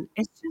 And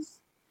it's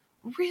just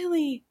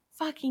really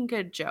fucking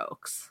good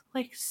jokes,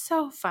 like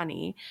so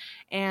funny.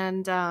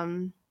 And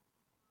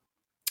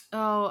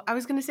oh, I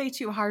was going to say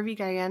too, Harvey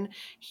Guillen,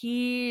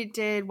 he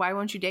did Why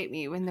Won't You Date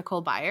Me with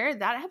Nicole Byer.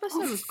 That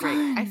episode was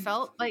great. I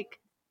felt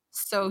like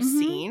so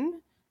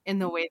seen in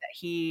the way that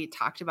he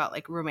talked about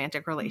like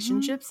romantic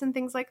relationships and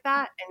things like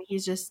that. And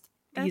he's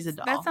a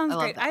doll. That sounds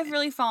great. I've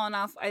really fallen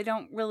off. I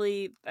don't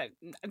really,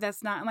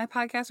 that's not my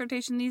podcast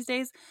rotation these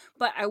days,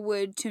 but I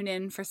would tune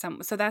in for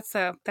some. So that's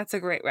a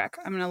great rec.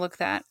 I'm going to look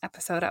that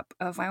episode up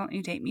of Why Won't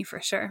You Date Me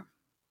for sure.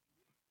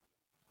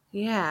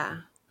 Yeah.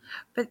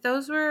 But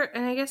those were,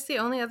 and I guess the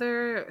only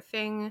other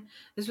thing,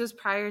 this was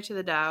prior to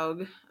the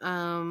dog,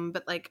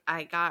 but like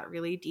I got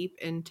really deep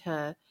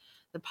into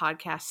the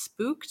podcast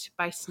Spooked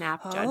by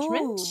Snap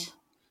Judgment.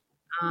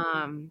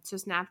 So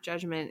Snap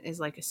Judgment is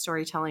like a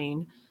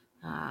storytelling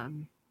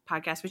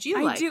podcast, which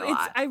you like a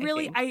lot.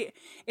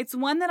 It's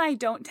one that I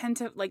don't tend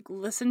to like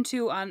listen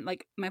to on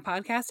like my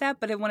podcast app,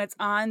 but when it's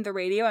on the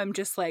radio, I'm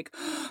just like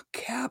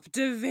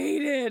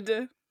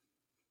captivated.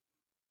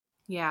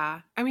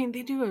 Yeah. I mean,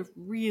 they do a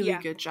really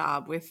good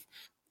job with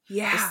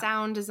the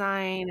sound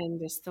design and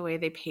just the way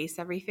they pace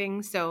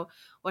everything. So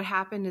what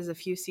happened is a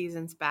few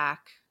seasons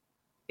back,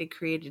 they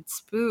created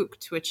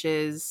Spooked, which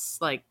is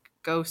like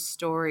ghost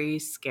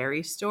stories,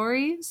 scary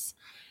stories.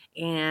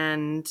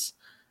 And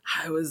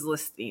I was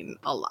listening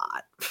a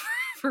lot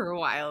for a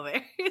while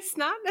there. It's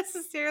not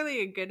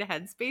necessarily a good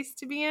headspace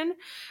to be in,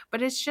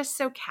 but it's just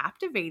so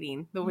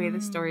captivating the way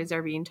the stories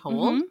are being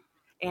told.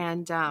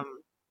 And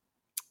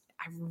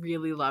I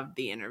really loved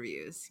the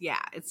interviews.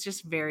 Yeah, it's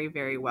just very,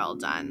 very well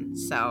done.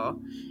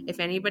 So if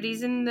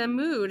anybody's in the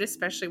mood,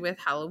 especially with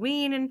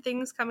Halloween and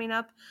things coming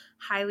up,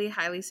 highly,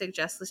 highly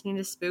suggest listening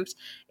to Spooked.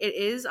 It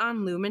is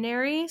on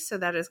Luminary, so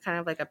that is kind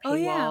of like a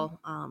paywall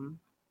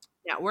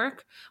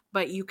network,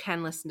 but you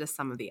can listen to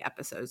some of the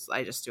episodes.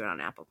 I just do it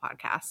on Apple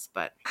Podcasts,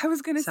 but I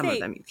was gonna some say, of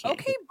them you can't.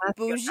 okay,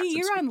 bougie,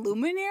 you're on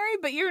Luminary,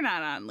 but you're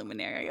not on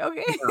Luminary,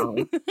 okay?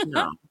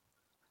 No.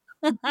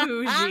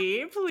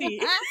 Bougie,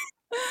 please.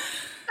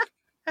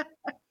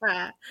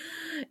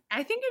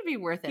 I think it'd be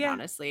worth it,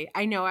 honestly.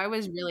 I know I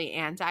was really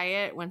anti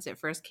it once it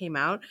first came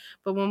out,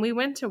 but when we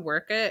went to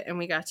work it and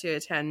we got to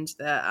attend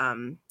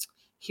the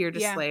Here to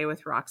Slay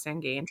with Roxane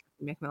Gay and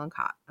Macmillan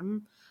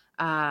Cottom,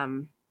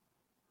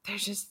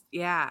 there's just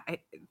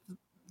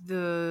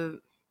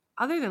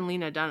other than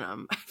Lena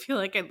Dunham, I feel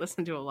like I'd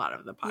listen to a lot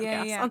of the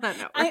podcasts on that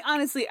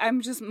network.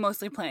 I'm just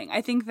mostly playing.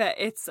 I think that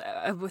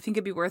I think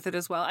it'd be worth it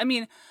as well. I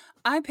mean,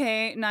 I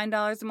pay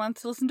 $9 a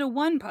month to listen to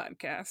one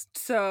podcast,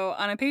 so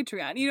on a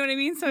Patreon, you know what I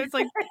mean? So it's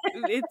like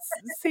it's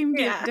same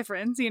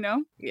difference, you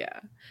know? Yeah.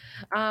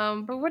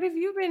 But what have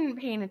you been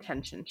paying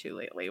attention to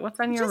lately?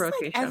 What's on your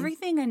rotation? Like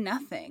everything and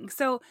nothing.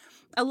 So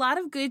a lot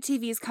of good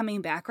TV is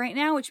coming back right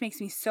now, which makes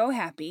me so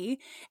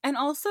happy. And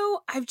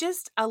also,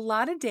 a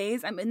lot of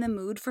days I'm in the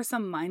mood for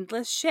some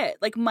mindless shit,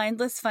 like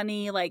mindless,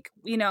 funny, like,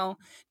 you know,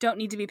 don't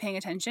need to be paying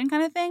attention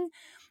kind of thing.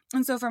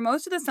 And so for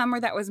most of the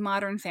summer, that was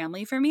Modern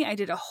Family for me. I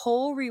did a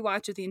whole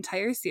rewatch of the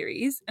entire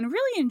series and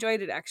really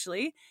enjoyed it,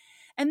 actually.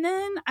 And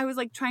then I was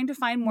like trying to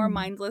find more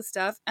mindless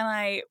stuff, and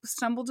I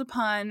stumbled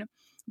upon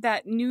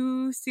that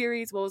new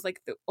series. Well, it was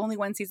like the only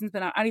one season's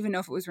been out. I don't even know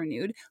if it was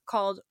renewed,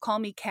 called Call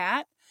Me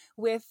Kat,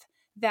 with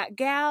that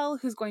gal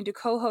who's going to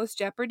co-host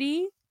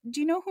Jeopardy.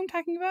 Do you know who I'm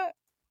talking about?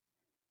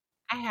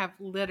 I have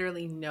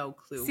literally no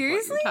clue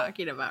Seriously? what you're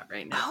talking about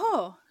right now.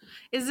 Oh.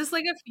 Is this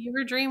like a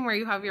fever dream where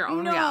you have your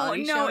own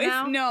reality show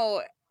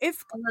now?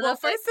 It's well,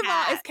 first of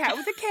all, it's Kat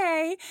with a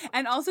K,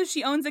 and also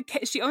she owns a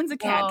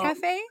cat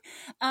cafe.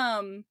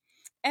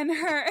 And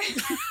her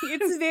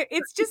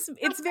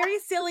it's very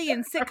silly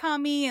and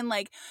sitcom-y and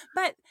like,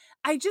 but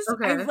I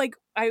the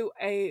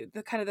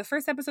kind of the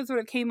first episode sort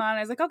of came on and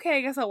I was like, okay,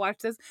 I guess I'll watch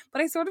this.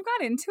 But I sort of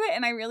got into it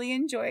and I really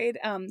enjoyed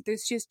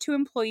she has 2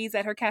 employees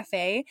at her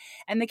cafe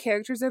and the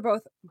characters are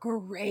both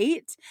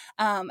great.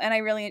 And I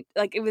really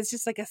like, it was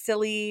just like a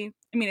silly,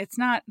 I mean, it's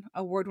not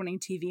award-winning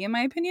TV in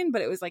my opinion,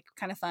 but it was like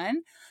kind of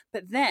fun.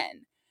 But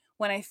then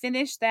when I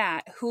finished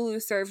that,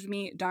 Hulu served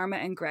me Dharma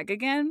and Greg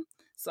again.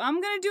 So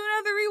I'm going to do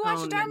another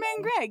rewatch of Dharma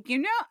and Greg. You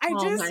know, I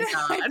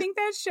think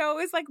that show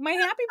is like my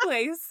happy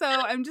place. So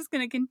I'm just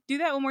going to do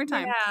that one more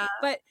time. Yeah.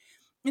 But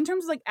in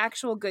terms of like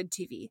actual good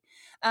TV,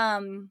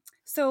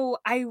 so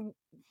I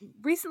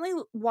recently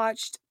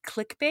watched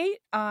Clickbait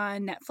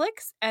on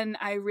Netflix and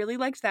I really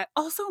liked that.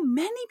 Also,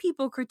 many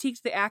people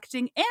critiqued the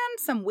acting and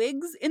some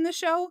wigs in the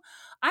show.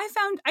 I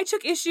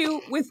took issue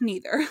with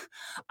neither.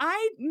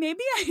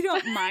 Maybe I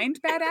don't mind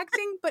bad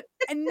acting, but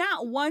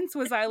not once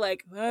was I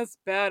like, that's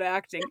bad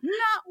acting.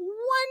 Not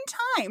one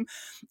time.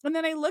 And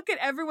then I look at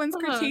everyone's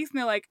critiques and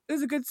they're like, it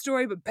was a good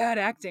story, but bad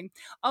acting.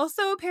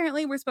 Also,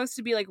 apparently we're supposed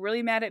to be like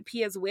really mad at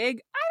Pia's wig.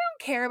 I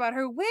don't care about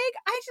her wig.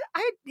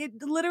 It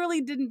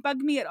literally didn't bug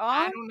me at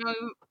all.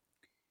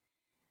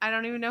 I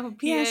don't even know who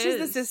Pia is. Yeah, she's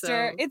the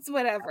sister. So. It's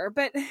whatever.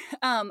 But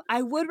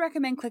I would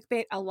recommend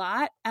Clickbait a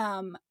lot.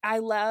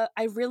 What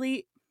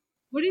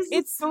is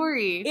the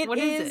story? What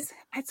is it?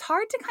 It's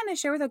hard to kind of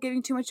share without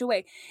giving too much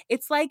away.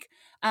 It's like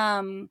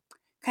kind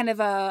of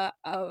a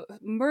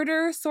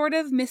murder sort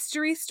of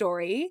mystery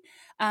story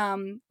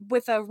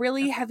with a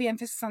really heavy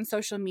emphasis on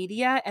social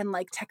media and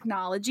like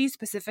technology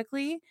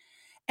specifically.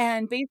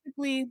 And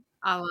basically,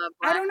 I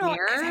don't know.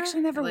 Mirror? I've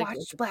actually never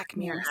watched Black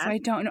Mirror, so I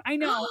don't know. I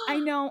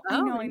know.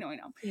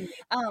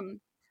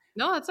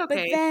 No, it's okay.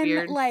 But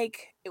then,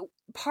 like,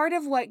 part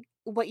of what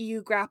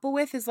you grapple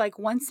with is like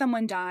once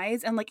someone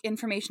dies and like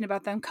information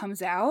about them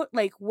comes out,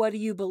 like what do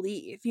you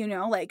believe? You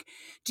know, like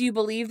do you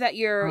believe that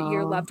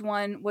your loved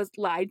one was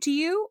lied to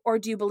you, or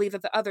do you believe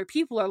that the other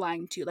people are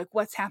lying to you? Like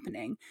what's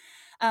happening?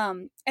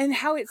 And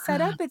how it's set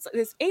up,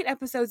 there's 8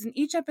 episodes, and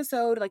each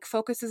episode like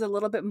focuses a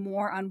little bit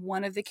more on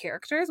one of the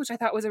characters, which I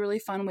thought was a really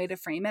fun way to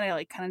frame it. I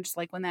like kind of just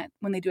like when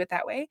they do it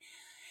that way.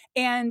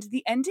 And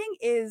the ending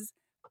is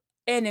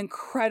an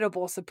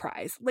incredible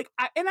surprise. Like,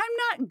 I'm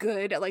not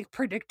good at like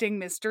predicting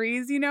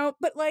mysteries, you know,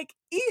 but like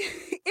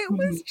it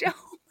was just,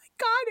 oh my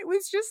God, it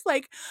was just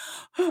like,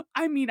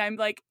 I mean, I'm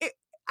like,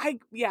 I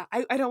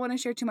don't want to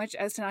share too much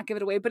as to not give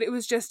it away, but it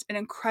was just an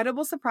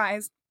incredible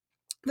surprise.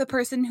 The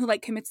person who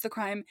like commits the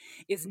crime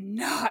is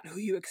not who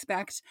you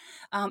expect.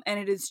 And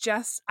it is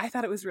just, I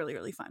thought it was really,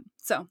 really fun.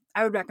 So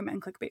I would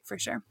recommend Clickbait for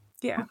sure.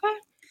 Yeah. Okay.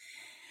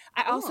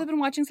 I also been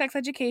watching Sex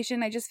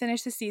Education. I just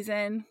finished the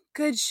season.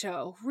 Good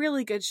show.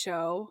 Really good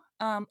show.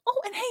 And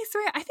hey,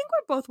 Soraya, I think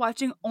we're both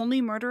watching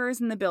Only Murderers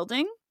in the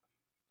Building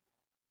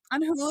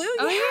on Hulu.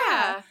 Oh,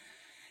 yeah.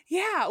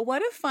 Yeah.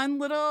 What a fun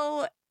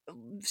little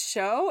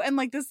show. And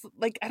like this,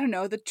 like, I don't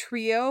know, the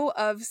trio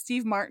of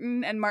Steve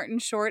Martin and Martin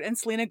Short and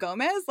Selena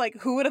Gomez. Like,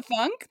 who would have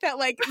thunk that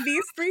like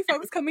these 3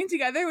 folks coming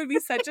together would be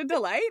such a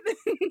delight?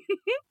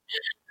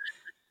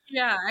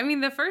 Yeah, I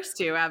mean, the first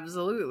 2,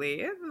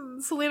 absolutely.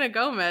 Selena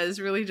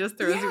Gomez really just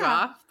throws you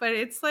off, but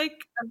it's like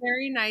a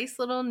very nice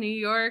little New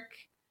York,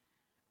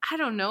 I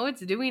don't know,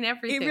 it's doing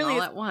everything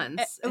all at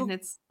once. And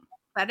it's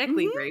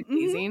aesthetically very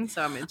pleasing,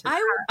 so I'm into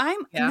that.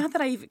 I'm Yeah. not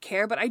that I even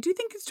care, but I do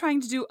think it's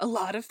trying to do a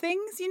lot of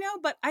things,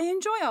 but I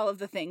enjoy all of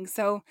the things.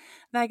 So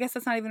I guess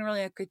that's not even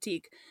really a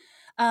critique.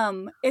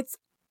 It's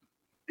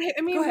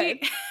I mean, go ahead.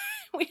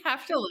 we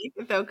have to like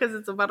it though because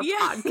it's about a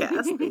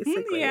podcast,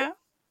 basically. Yeah.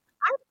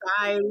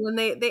 I when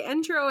they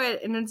intro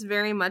it, and it's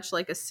very much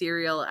like a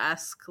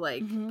serial-esque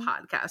like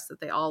podcast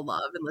that they all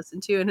love and listen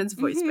to, and it's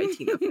voiced by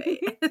Tina Fey.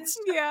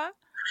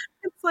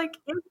 It's like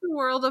in the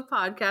world of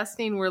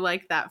podcasting, we're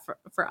like that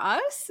for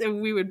us,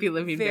 and we would be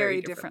living very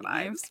different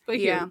lives.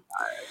 But yeah.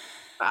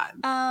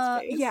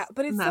 Yeah,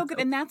 but it's so good,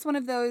 and that's one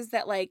of those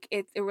that like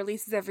it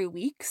releases every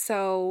week.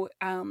 So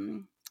I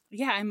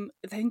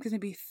think there's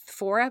maybe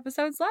 4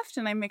 episodes left,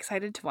 and I'm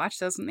excited to watch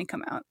those when they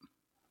come out.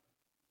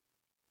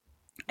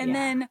 And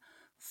then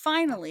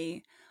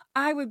finally,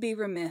 I would be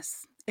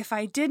remiss if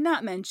I did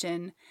not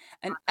mention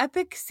an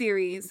epic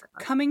series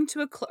coming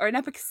to or an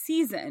epic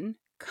season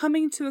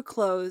coming to a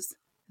close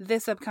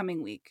this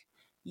upcoming week.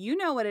 You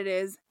know what it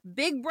is.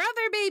 Big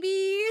Brother,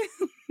 baby!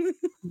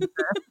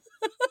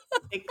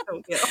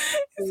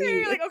 So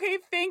you're like, okay,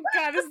 thank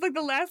God. This is like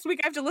the last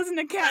week I have to listen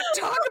to Kat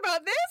talk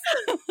about this.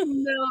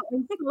 No,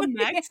 until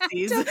next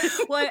season.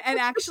 Well, and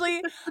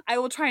actually, I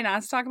will try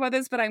not to talk about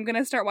this, but I'm going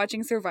to start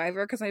watching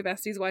Survivor because my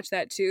besties watch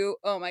that too.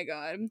 Oh my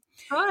God.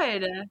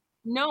 Good.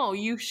 No,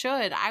 you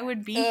should. I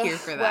would be here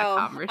for that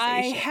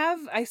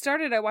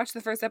conversation. I watched the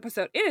first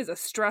episode. It is a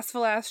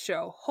stressful ass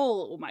show.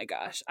 Oh my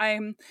gosh.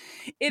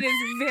 It is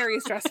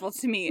very stressful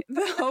to me.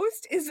 The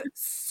host is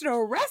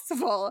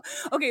stressful.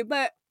 Okay,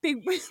 but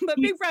Big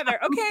Brother,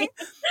 okay?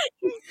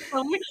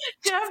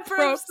 Jeff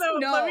Probst,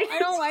 no, I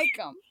don't like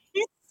him.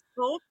 He's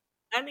so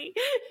funny.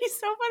 He's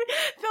so funny.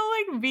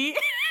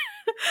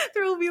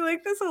 There will be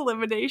like this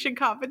elimination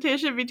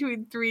competition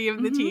between 3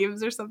 of the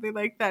teams or something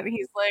like that. And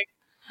he's like,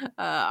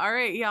 all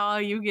right, y'all,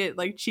 you get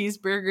like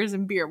cheeseburgers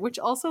and beer, which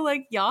also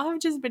like y'all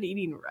have just been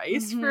eating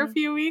rice for a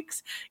few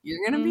weeks.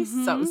 You're gonna be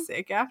so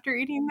sick after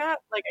eating that.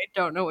 Like, I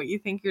don't know what you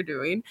think you're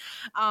doing.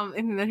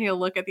 And then he'll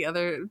look at the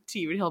other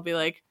team and he'll be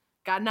like,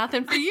 got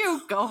nothing for you.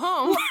 Go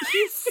home.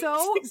 He's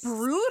so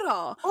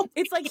brutal.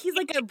 It's like he's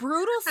like a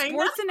brutal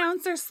sports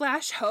announcer /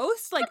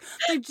 host. Like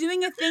they're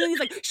doing a thing and he's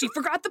like, she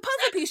forgot the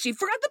puzzle piece. Slipping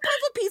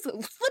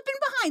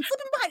behind.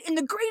 And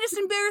the greatest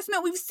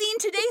embarrassment we've seen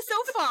today so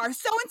far.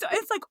 So and so.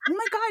 It's like, oh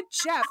my God,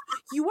 Jeff,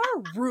 you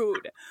are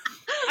rude.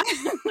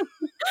 I love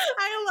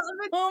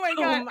it. Oh my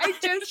God.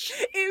 It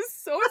is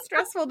so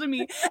stressful to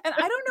me. And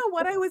I don't know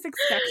what I was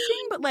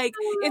expecting, but like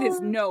it is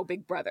no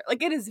Big Brother.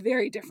 Like it is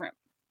very different.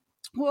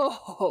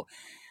 Whoa.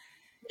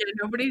 Yeah,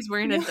 nobody's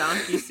wearing a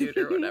donkey suit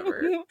or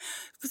whatever.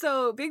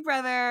 So Big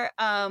Brother,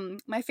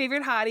 my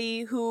favorite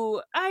hottie,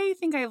 who I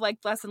think I've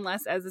liked less and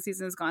less as the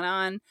season has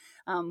gone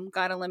on,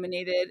 got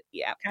eliminated.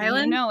 Yeah,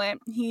 Kylan? You know it.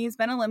 He's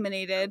been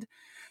eliminated.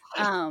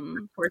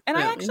 And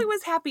I actually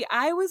was happy.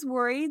 I was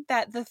worried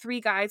that the 3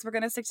 guys were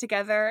going to stick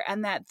together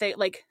and that they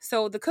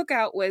so the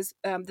cookout was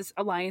this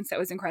alliance that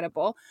was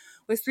incredible,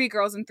 was 3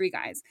 girls and 3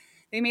 guys.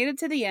 They made it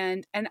to the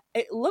end and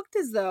it looked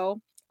as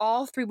though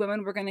all 3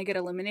 women were going to get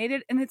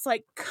eliminated. And it's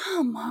like,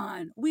 come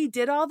on, we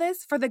did all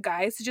this for the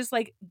guys to just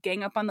like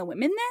gang up on the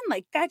women then?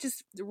 Like that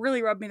just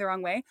really rubbed me the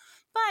wrong way.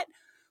 But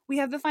we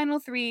have the final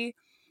 3,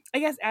 I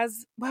guess,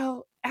 as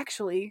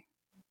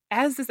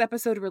this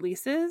episode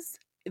releases,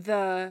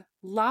 the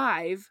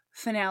live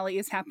finale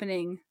is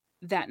happening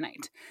that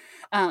night.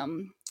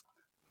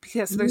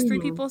 Because there's 3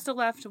 people still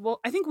left.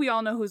 Well, I think we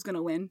all know who's going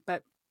to win,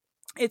 but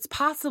it's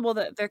possible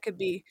that there could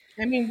be.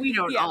 I mean, we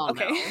don't all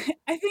know.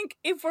 I think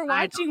if we're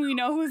watching, we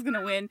know who's going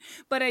to win.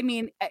 But I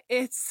mean,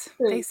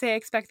 they say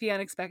expect the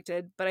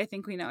unexpected, but I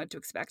think we know what to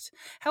expect.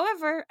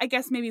 However, I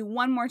guess maybe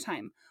one more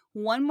time,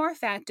 one more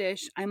fat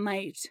dish, I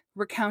might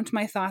recount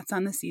my thoughts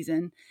on the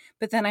season,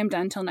 but then I'm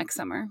done till next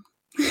summer.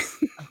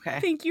 Okay.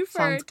 Thank you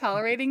for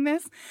tolerating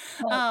this.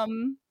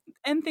 And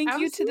thank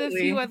you to the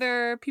few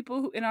other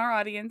people in our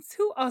audience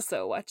who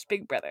also watch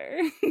Big Brother.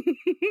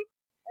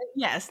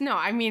 Yes, no,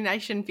 I mean, I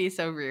shouldn't be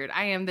so rude.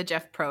 I am the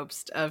Jeff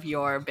Probst of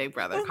your Big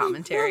Brother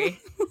commentary.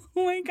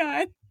 Oh my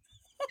God.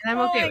 And I'm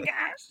okay. Oh my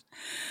gosh.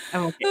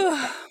 I'm okay with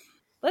that.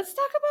 Let's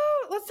talk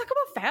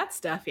about fat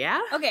stuff, yeah?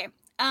 Okay.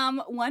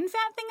 One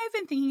fat thing I've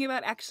been thinking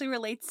about actually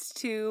relates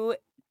to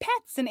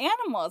pets and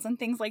animals and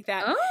things like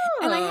that. Oh.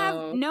 And I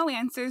have no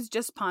answers,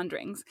 just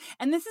ponderings.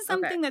 And this is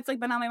something that's like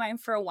been on my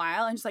mind for a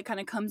while and just like kind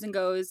of comes and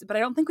goes, but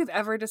I don't think we've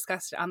ever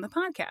discussed it on the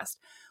podcast,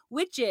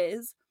 which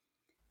is,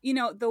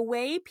 the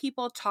way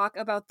people talk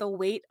about the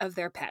weight of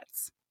their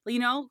pets.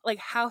 Like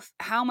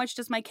how much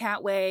does my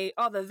cat weigh?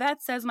 Oh, the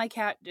vet says my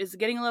cat is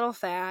getting a little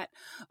fat.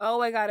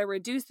 Oh, I got to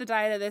reduce the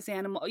diet of this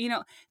animal.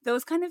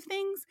 Those kind of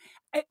things.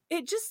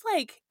 It just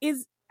like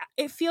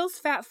it feels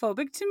fat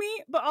phobic to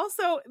me, but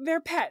also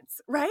they're pets,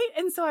 right?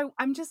 And so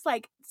I'm just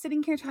like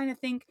sitting here trying to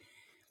think,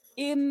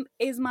 is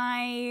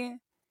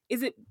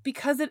it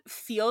because it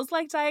feels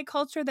like diet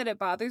culture that it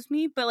bothers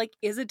me? But like,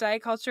 is it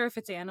diet culture if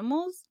it's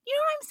animals? You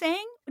know what I'm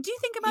saying? Do you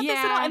think about this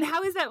at all? And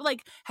how is that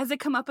like, has it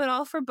come up at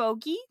all for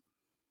Bogey?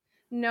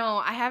 No,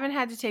 I haven't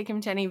had to take him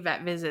to any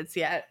vet visits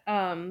yet.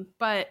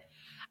 But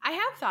I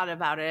have thought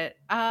about it.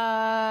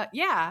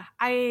 Yeah,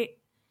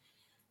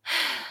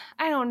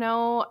 I don't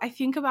know. I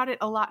think about it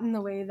a lot in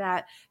the way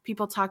that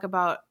people talk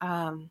about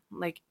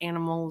like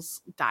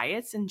animals'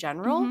 diets in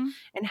general, Mm-hmm.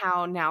 and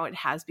how now it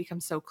has become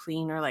so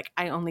clean. Or like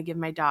I only give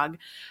my dog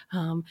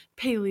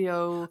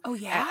paleo. Oh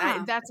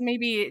yeah. That's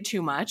maybe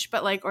too much,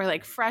 but like, or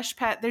like fresh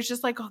pet. There's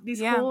just like these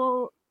Yeah.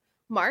 whole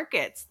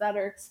markets that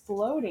are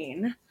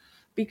exploding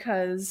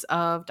because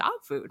of dog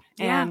food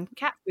Yeah. and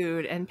cat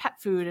food and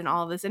pet food and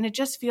all of this. And it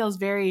just feels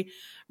very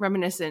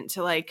reminiscent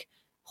to like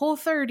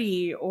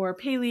Whole30 or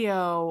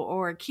paleo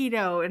or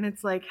keto. And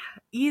it's like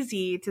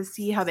easy to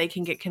see how they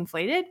can get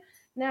conflated.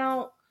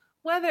 Now,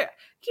 whether,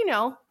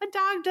 a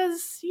dog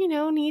does,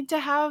 need to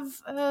have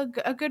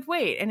a good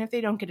weight. And if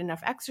they don't get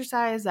enough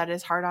exercise, that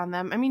is hard on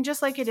them. I mean,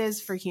 just like it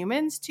is for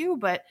humans too,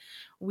 but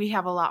we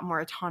have a lot more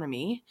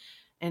autonomy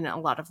in a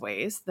lot of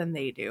ways than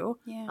they do.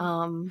 Yeah.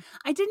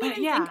 I didn't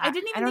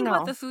even think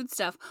about the food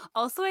stuff.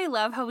 Also, I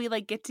love how we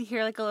like get to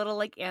hear like a little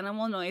like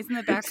animal noise in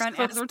the background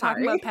So as we're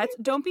talking about pets.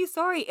 Don't be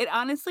sorry. It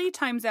honestly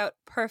times out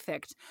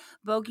perfect.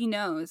 Bogey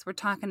knows we're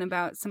talking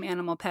about some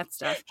animal pet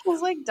stuff.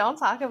 He's like, don't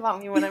talk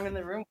about me when I'm in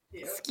the room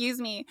with you.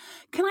 Excuse me.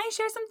 Can I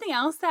share something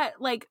else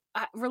that like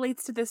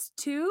relates to this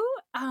too?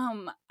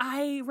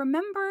 I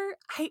remember.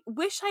 I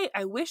wish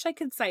I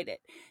could cite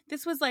it.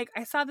 This was like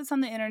I saw this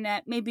on the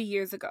internet maybe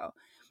years ago.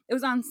 It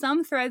was on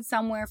some thread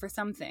somewhere for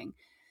something.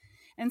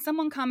 And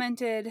someone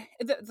commented,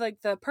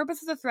 the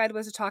purpose of the thread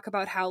was to talk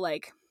about how,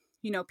 like,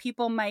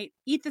 people might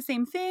eat the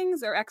same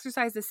things or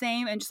exercise the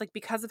same. And just, like,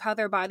 because of how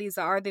their bodies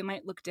are, they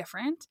might look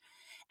different.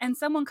 And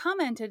someone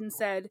commented and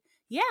said,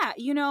 yeah,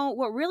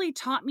 what really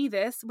taught me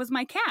this was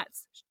my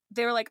cats.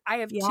 They were like, I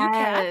have 2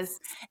 cats,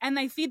 and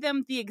I feed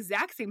them the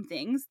exact same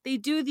things. They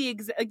do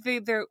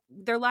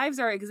their lives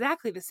are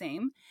exactly the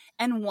same,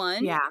 and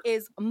one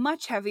is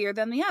much heavier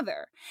than the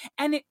other.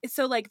 And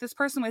so like this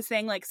person was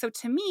saying like, so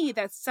to me,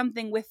 that's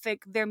something with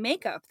like their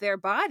makeup, their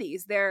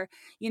bodies, their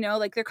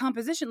like their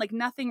composition, like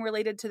nothing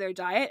related to their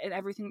diet and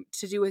everything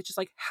to do with just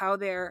like how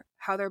their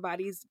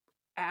bodies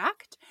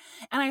act.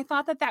 And I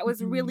thought that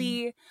was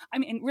really,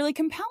 really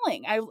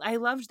compelling. I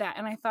loved that.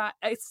 And I thought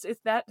it's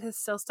that has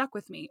still stuck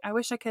with me. I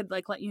wish I could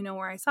like let you know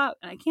where I saw it,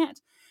 and I can't.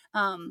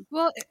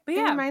 Well, it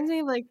reminds me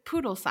of like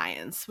poodle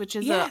science, which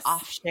is a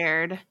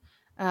off-shared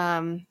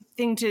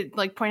thing to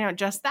like point out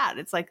just that.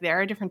 It's like there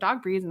are different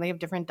dog breeds and they have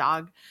different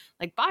dog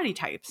like body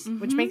types,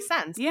 which makes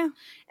sense. Yeah.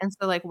 And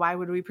so like, why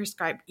would we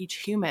prescribe each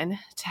human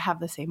to have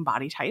the same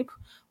body type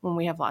when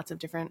we have lots of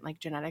different like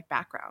genetic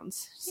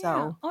backgrounds?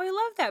 So I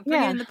love that.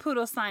 Bring in the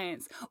poodle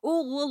science.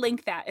 Oh, we'll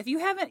link that. If you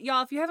haven't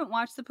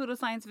watched the poodle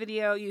science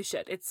video, you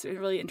should. It's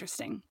really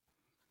interesting.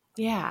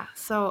 Yeah.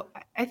 So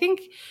I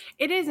think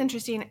it is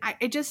interesting.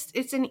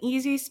 It's an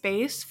easy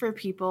space for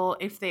people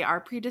if they are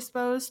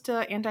predisposed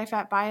to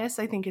anti-fat bias.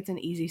 I think it's an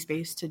easy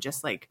space to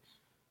just like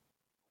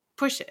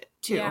push it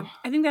too. Yeah.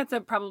 I think that's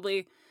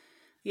probably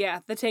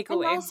the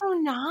takeaway. And also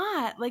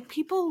not like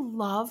people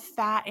love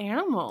fat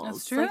animals.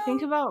 That's true. Like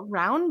think about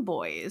Round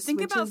Boys.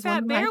 Think about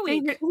Fat Bear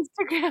Week.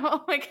 Instagram.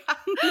 Oh my god.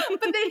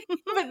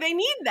 but they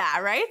need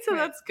that, right? So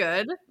that's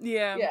good.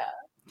 Yeah. Yeah.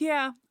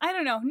 Yeah, I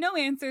don't know. No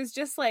answers.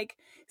 Just like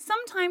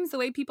sometimes the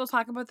way people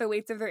talk about the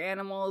weights of their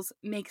animals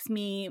makes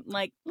me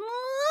like,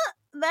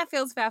 that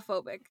feels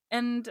fatphobic.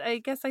 And I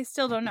guess I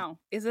still don't know.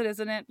 Is it,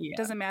 isn't it? Yeah.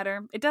 Doesn't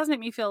matter. It does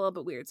make me feel a little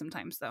bit weird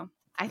sometimes, though.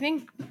 I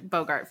think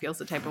Bogart feels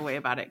the type of way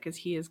about it because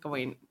he is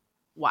going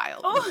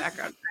wild in the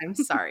background. I'm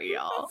sorry,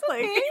 y'all.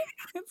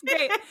 It's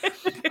great.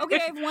 Okay,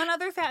 I have one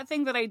other fat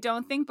thing that I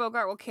don't think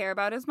Bogart will care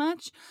about as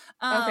much.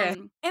 Okay.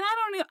 And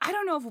I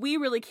don't know if we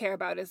really care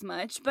about as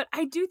much, but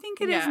I do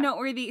think it is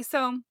noteworthy.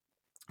 So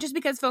just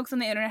because folks on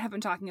the internet have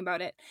been talking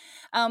about it.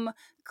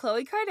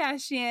 Khloe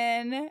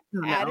Kardashian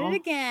at it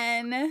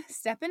again,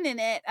 stepping in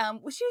it.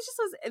 She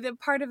was the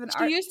part of an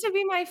art. She used to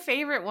be my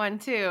favorite one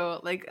too,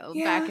 like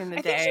back in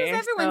the day. I think she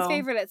was everyone's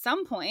favorite at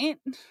some point.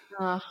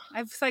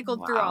 I've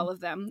cycled through all of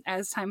them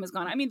as time has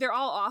gone. I mean, they're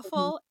all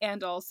awful,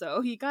 and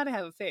also you gotta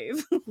have a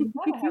fave. You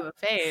gotta have a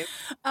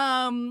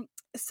fave.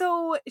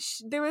 So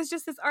there was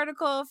just this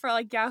article for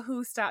like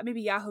Yahoo style,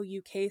 maybe Yahoo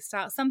UK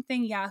style,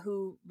 something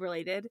Yahoo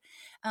related,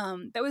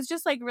 that was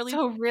just like really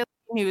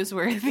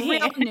newsworthy,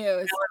 real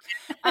news,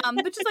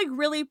 but just like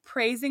really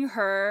praising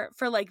her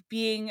for like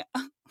being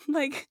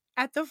like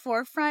at the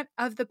forefront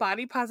of the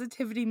body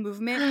positivity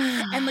movement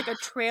and like a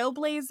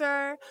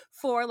trailblazer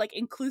for like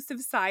inclusive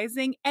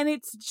sizing. And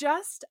it's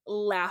just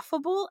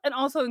laughable and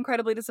also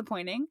incredibly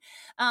disappointing.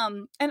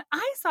 And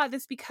I saw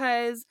this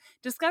because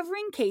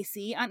Discovering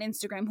Casey on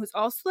Instagram, who's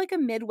also like a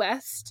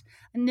Midwest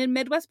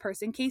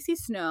person, Casey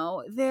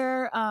Snow,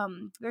 their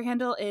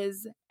handle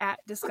is at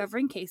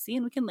Discovering Casey,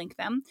 and we can link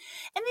them.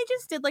 And they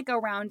just did like a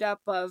roundup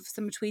of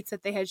some tweets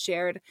that they had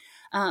shared,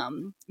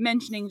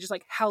 mentioning just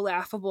like how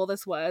laughable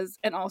this was,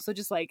 and also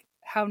just like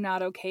how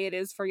not okay it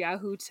is for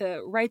Yahoo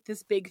to write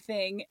this big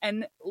thing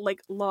and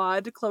like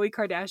laud Khloe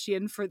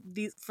Kardashian for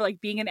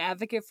like being an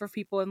advocate for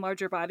people in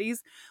larger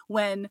bodies,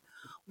 when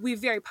we've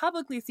very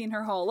publicly seen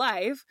her whole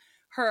life,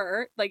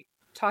 her like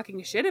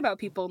talking shit about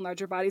people in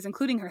larger bodies,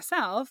 including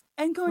herself,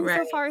 and going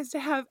so far as to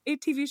have a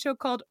TV show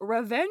called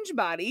Revenge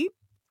Body.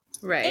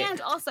 Right.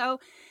 And also,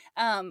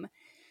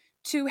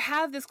 to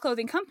have this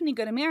clothing company,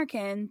 Good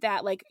American,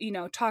 that like, you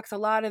know, talks a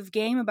lot of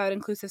game about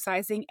inclusive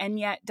sizing and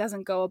yet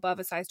doesn't go above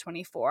a size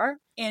 24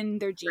 in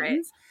their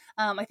jeans.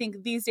 Right. I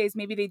think these days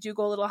maybe they do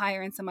go a little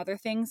higher in some other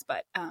things,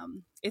 but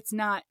it's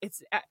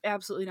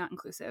absolutely not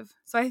inclusive.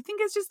 So I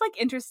think it's just like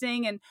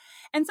interesting. And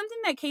something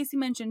that Casey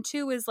mentioned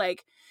too is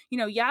like, you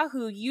know,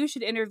 Yahoo, you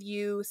should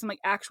interview some like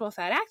actual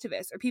fat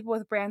activists or people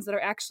with brands that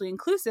are actually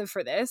inclusive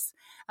for this.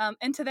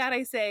 And to that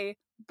I say,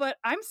 but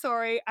I'm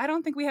sorry, I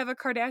don't think we have a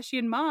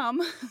Kardashian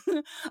mom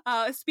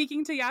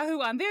speaking to Yahoo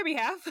on their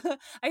behalf.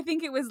 I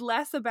think it was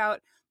less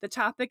about the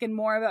topic and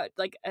more about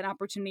like an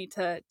opportunity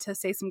to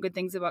say some good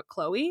things about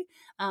Khloe.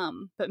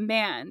 But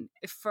man,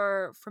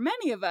 for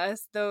many of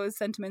us, those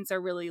sentiments are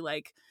really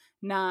like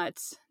not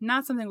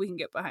something we can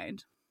get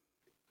behind.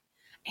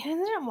 And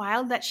isn't it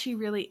wild that she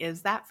really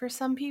is that for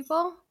some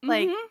people?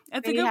 Like,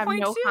 that's a good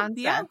point too.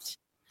 Concept.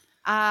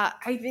 Yeah.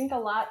 I think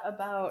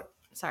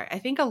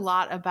a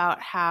lot about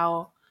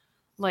how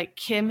like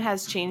Kim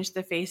has changed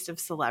the face of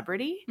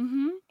celebrity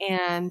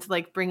and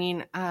like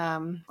bringing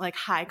like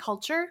high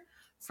culture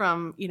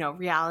from, you know,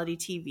 reality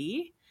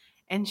TV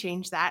and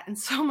change that. And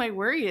so my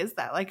worry is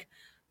that like,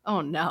 oh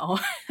no,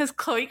 is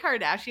Khloe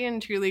Kardashian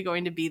truly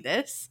going to be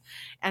this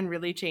and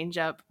really change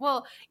up?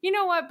 Well, you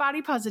know what?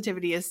 Body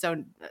positivity is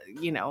so,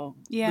 you know,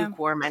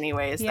 lukewarm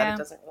anyways that it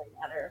doesn't really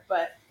matter.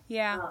 But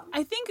yeah,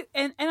 I think,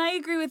 and I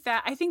agree with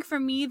that. I think for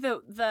me,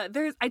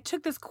 I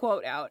took this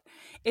quote out.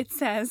 It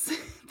says,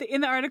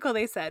 in the article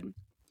they said,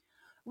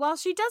 while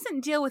she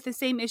doesn't deal with the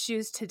same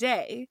issues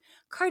today,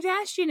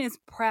 Kardashian is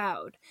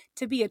proud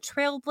to be a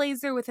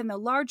trailblazer within the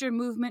larger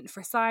movement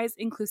for size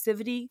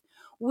inclusivity,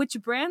 which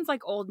brands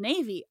like Old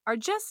Navy are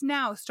just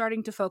now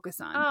starting to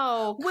focus on.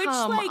 Oh,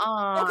 come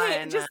on.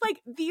 Okay, just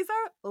like, these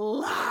are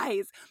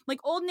lies. Like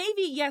Old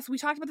Navy, yes, we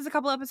talked about this a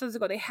couple episodes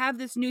ago. They have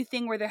this new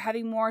thing where they're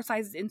having more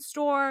sizes in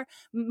store,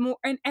 more,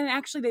 and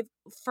actually they've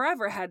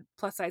forever had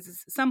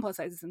some plus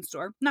sizes in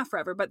store. Not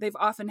forever, but they've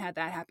often had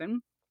that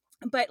happen.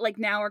 But like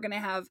now we're going to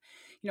have,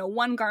 you know,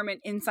 one garment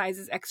in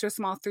sizes extra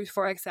small through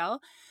 4XL.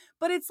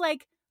 But it's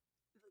like,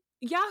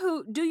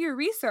 Yahoo, do your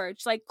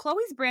research. Like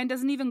Khloe's brand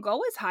doesn't even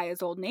go as high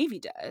as Old Navy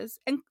does.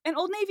 And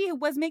Old Navy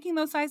was making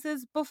those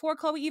sizes before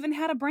Khloe even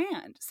had a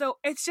brand. So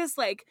it's just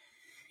like,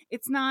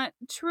 it's not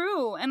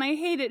true. And I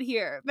hate it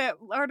here that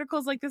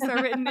articles like this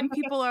are written and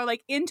people are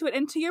like into it.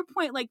 And to your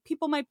point, like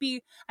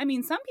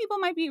some people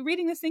might be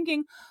reading this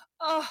thinking,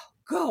 oh,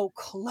 go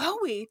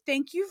Khloe.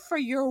 Thank you for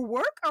your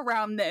work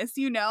around this,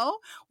 you know,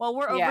 while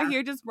we're over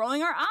here just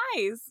rolling our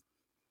eyes.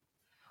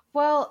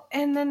 Well,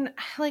 and then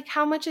like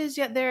how much is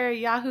their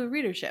Yahoo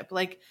readership?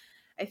 Like,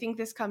 I think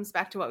this comes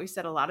back to what we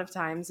said a lot of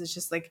times. It's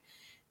just like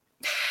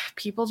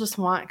people just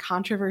want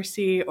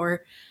controversy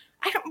or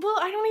I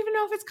don't even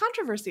know if it's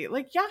controversy.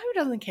 Like Yahoo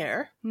doesn't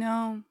care.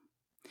 No.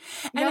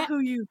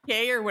 Yahoo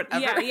UK or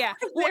whatever. Yeah.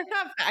 They're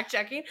not fact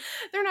checking.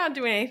 They're not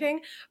doing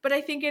anything. But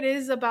I think it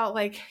is about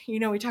like, you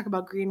know, we talk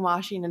about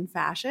greenwashing and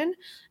fashion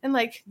and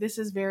like this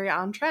is very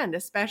on trend,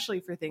 especially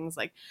for things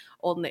like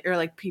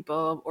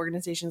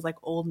organizations like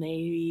Old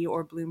Navy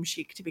or Bloom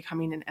Chic to be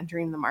coming and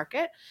entering the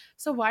market.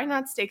 So why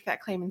not stake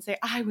that claim and say,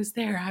 I was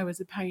there, I was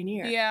a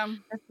pioneer. Yeah.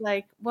 It's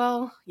like,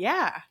 well,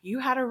 yeah, you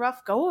had a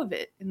rough go of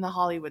it in the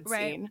Hollywood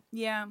scene.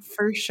 Yeah.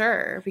 For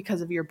sure,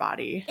 because of your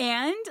body.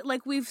 And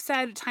like we've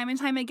said time and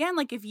time again,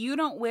 like if you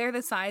don't wear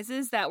the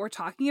sizes that we're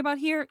talking about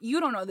here, you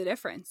don't know the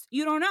difference.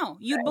 You don't know.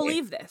 You'd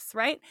believe this,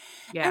 right?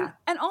 Yeah.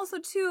 And also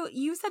too,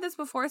 you said this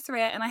before,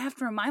 Soraya, and I have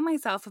to remind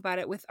myself about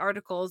it with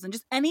articles and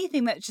just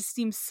anything that just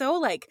seems so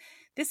like,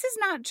 this is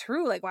not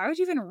true. Like, why would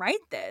you even write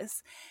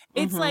this?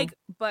 It's like,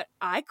 but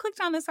I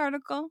clicked on this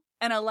article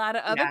and a lot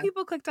of other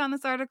people clicked on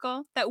this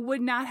article that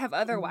would not have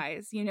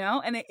otherwise, you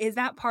know? And is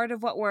that part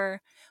of what we're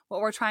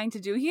trying to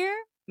do here?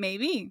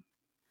 Maybe.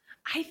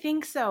 I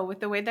think so. With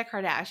the way the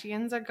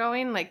Kardashians are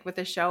going, like with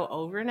the show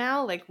over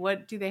now, like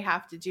what do they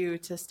have to do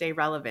to stay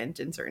relevant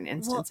in certain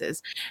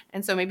instances?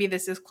 And so maybe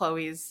this is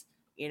Khloe's,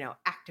 you know,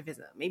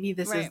 activism. Maybe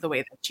this is the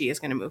way that she is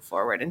going to move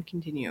forward and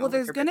continue. Well,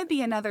 there's going to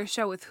be another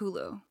show with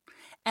Hulu.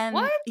 And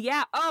what?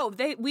 Yeah. Oh,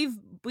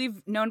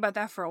 we've known about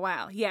that for a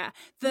while. Yeah.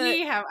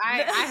 I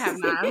have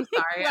not. I'm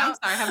sorry. I'm sorry.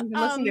 I haven't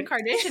been listening to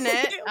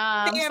Kardashian.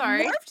 I'm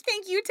sorry. Morphed,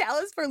 thank you,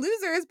 Alice for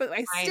Losers, but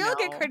I still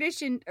get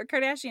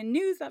Kardashian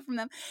news stuff from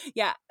them.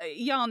 Yeah.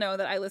 Y'all know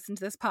that I listen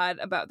to this pod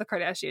about the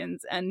Kardashians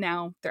and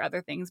now there are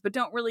other things, but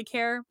don't really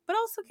care, but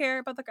also care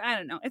about I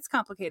don't know. It's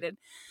complicated.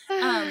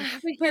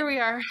 Here we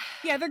are.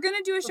 Yeah. They're going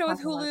to do a show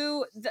with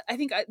Hulu. I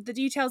think the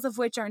details of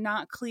which are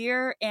not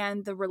clear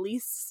and the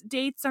release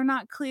dates are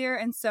not clear.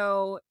 And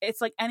so it's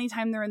like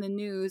anytime they're in the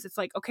news, it's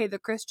like, okay, the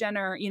Kris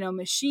Jenner, you know,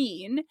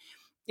 machine.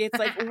 It's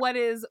like, what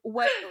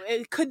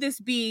could this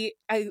be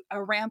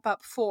a ramp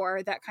up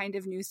for that kind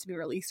of news to be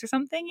released or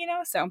something, you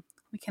know? So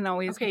we can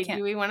always. Okay,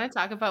 do we want to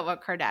talk about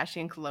what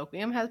Kardashian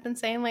Colloquium has been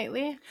saying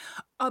lately?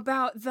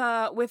 About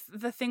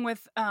the thing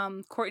with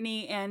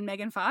Kourtney and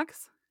Megan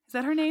Fox? Is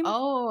that her name?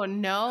 Oh,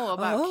 no,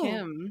 about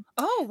Kim.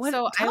 Oh, what?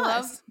 So Tell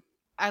us.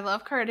 I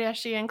love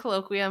Kardashian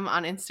Colloquium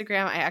on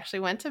Instagram. I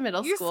actually went to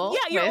middle school. Yeah,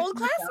 your with old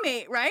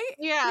classmate, right?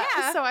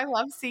 Yeah. So I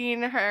love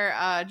seeing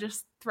her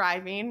just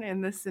thriving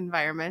in this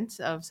environment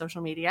of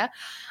social media.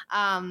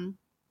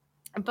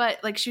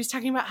 But like she was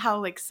talking about how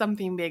like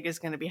something big is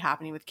going to be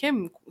happening with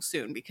Kim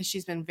soon because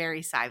she's been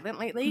very silent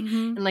lately,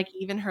 and like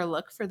even her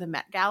look for the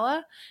Met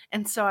Gala.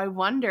 And so I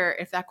wonder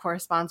if that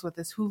corresponds with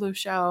this Hulu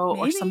show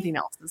or something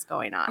else is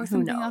going on. Or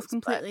something else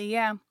completely.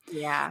 Yeah.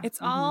 It's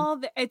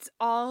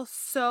all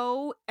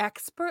so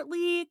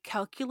expertly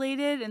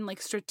calculated and like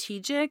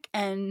strategic.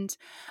 And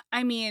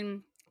I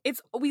mean,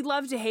 we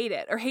love to hate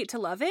it or hate to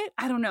love it.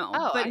 I don't know.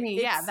 Oh, but I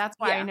mean, that's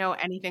why I know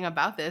anything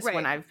about this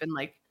when I've been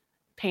like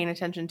paying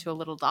attention to a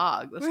little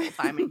dog this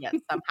whole time, and yet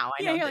somehow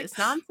I know this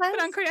nonsense.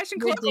 But on Kardashian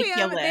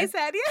Colloquium, they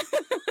said,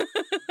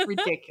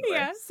 ridiculous.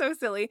 Yeah, so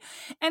silly.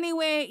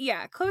 Anyway,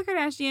 Khloe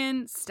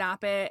Kardashian,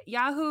 stop it.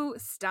 Yahoo,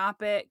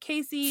 stop it.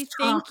 Casey,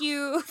 thank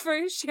you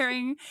for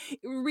sharing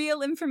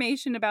real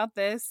information about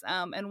this,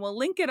 and we'll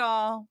link it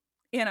all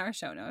in our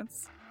show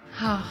notes.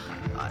 Oh,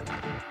 God.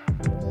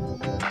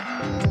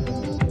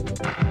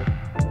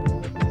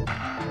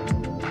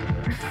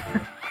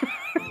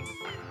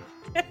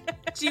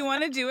 Do you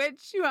want to do it?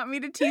 Do you want me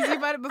to tease you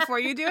about it before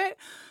you do it?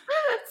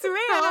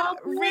 Saraya,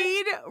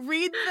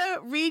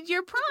 read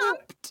your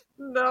prompt.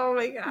 Oh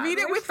my God. Read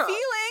it with feeling.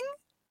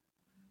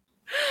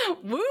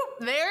 Whoop,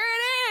 there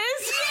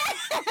it is.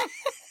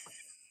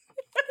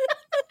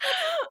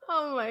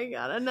 Oh my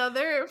God,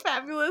 another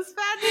fabulous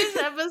Fat News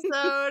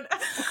episode.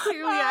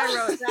 Clearly I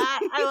wrote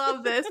that. I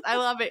love this. I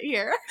love it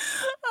here.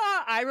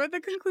 I wrote the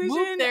conclusion.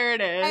 Whoop, there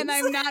it is. And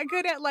I'm not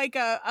good at like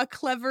a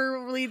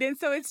clever lead-in,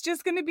 so it's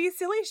just going to be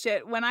silly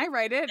shit when I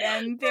write it.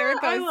 And there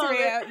it goes,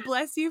 Saraya.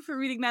 Bless you for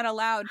reading that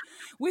aloud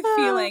with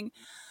feeling.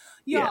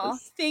 Y'all,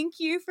 thank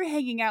you for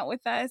hanging out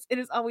with us. It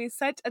is always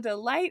such a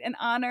delight and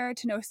honor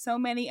to know so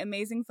many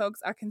amazing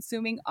folks are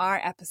consuming our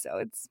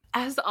episodes.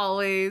 As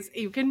always,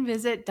 you can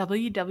visit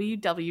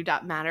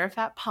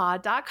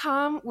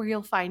www.matteroffatpod.com where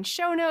you'll find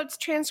show notes,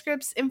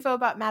 transcripts, info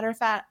about Matter of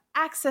Fat,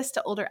 access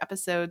to older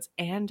episodes,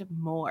 and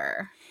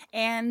more.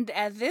 And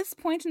at this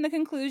point in the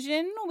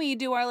conclusion, we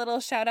do our little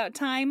shout out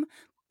time.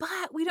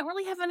 But we don't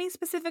really have any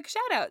specific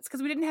shout outs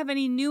because we didn't have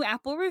any new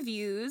Apple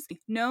reviews,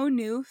 no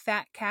new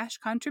Fat Cash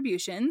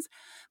contributions.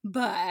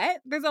 But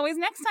there's always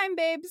next time,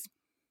 babes.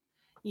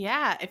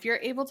 Yeah, if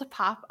you're able to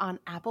pop on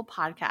Apple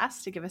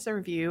Podcasts to give us a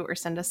review or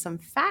send us some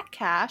Fat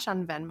Cash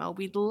on Venmo,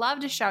 we'd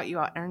love to shout you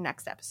out in our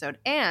next episode.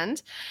 And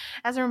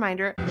as a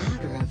reminder,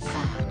 Matter of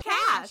Fat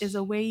Cash is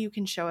a way you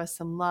can show us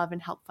some love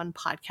and help fund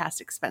podcast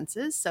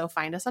expenses. So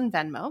find us on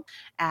Venmo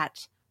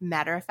at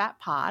Matter of Fat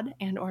Pod,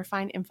 and or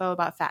find info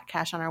about Fat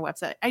Cash on our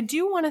website. I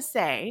do want to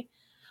say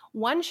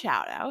one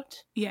shout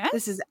out. Yes.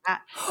 This is ad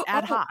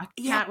hoc.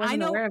 Yeah, Kat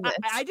wasn't aware of this.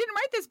 I didn't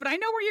write this, but I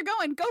know where you're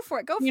going. Go for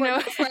it. Go for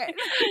it.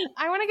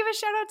 I want to give a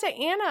shout out to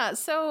Anna.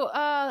 So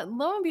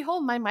lo and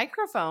behold, my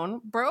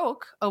microphone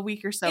broke a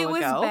week or so ago. It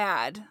was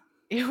bad.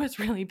 It was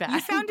really bad. You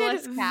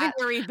sounded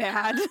very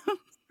bad.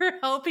 For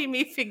helping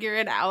me figure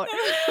it out.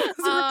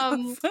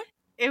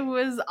 It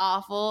was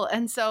awful.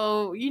 And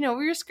so, we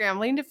were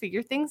scrambling to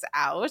figure things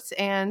out,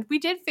 and we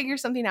did figure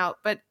something out.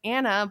 But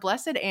Anna,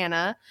 blessed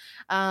Anna,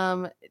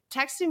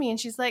 texted me and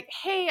she's like,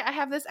 hey, I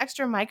have this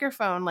extra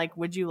microphone. Like,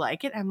 would you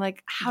like it? I'm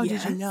like, how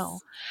did you know?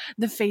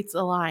 The fates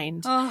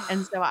aligned.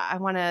 And so I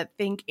want to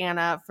thank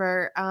Anna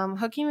for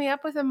hooking me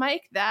up with a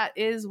mic that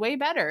is way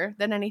better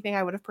than anything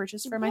I would have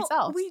purchased for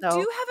myself. We do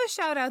have a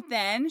shout out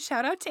then.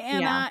 Shout out to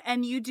Anna.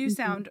 And you do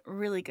sound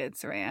really good,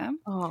 Saraya.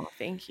 Oh,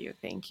 thank you.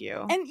 Thank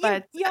you. And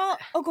y'all...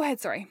 Oh, go ahead.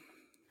 Sorry.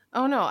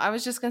 Oh, no. I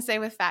was just going to say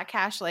with Fat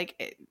Cash,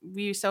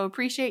 we so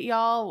appreciate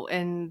y'all,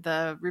 and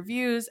the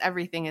reviews,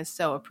 everything is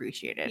so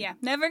appreciated. Yeah.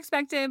 Never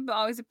expected, but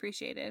always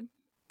appreciated.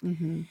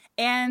 Mm-hmm.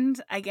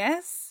 And I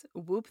guess,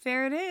 whoop,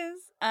 there it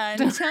is.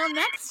 Until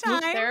next time.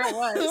 Whoop, there it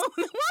was.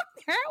 Whoop,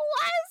 there it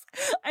was.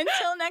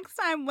 Until next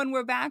time when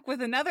we're back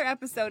with another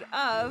episode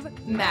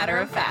of Matter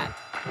of Fat.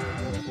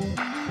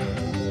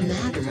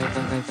 Matter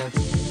of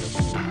Fat.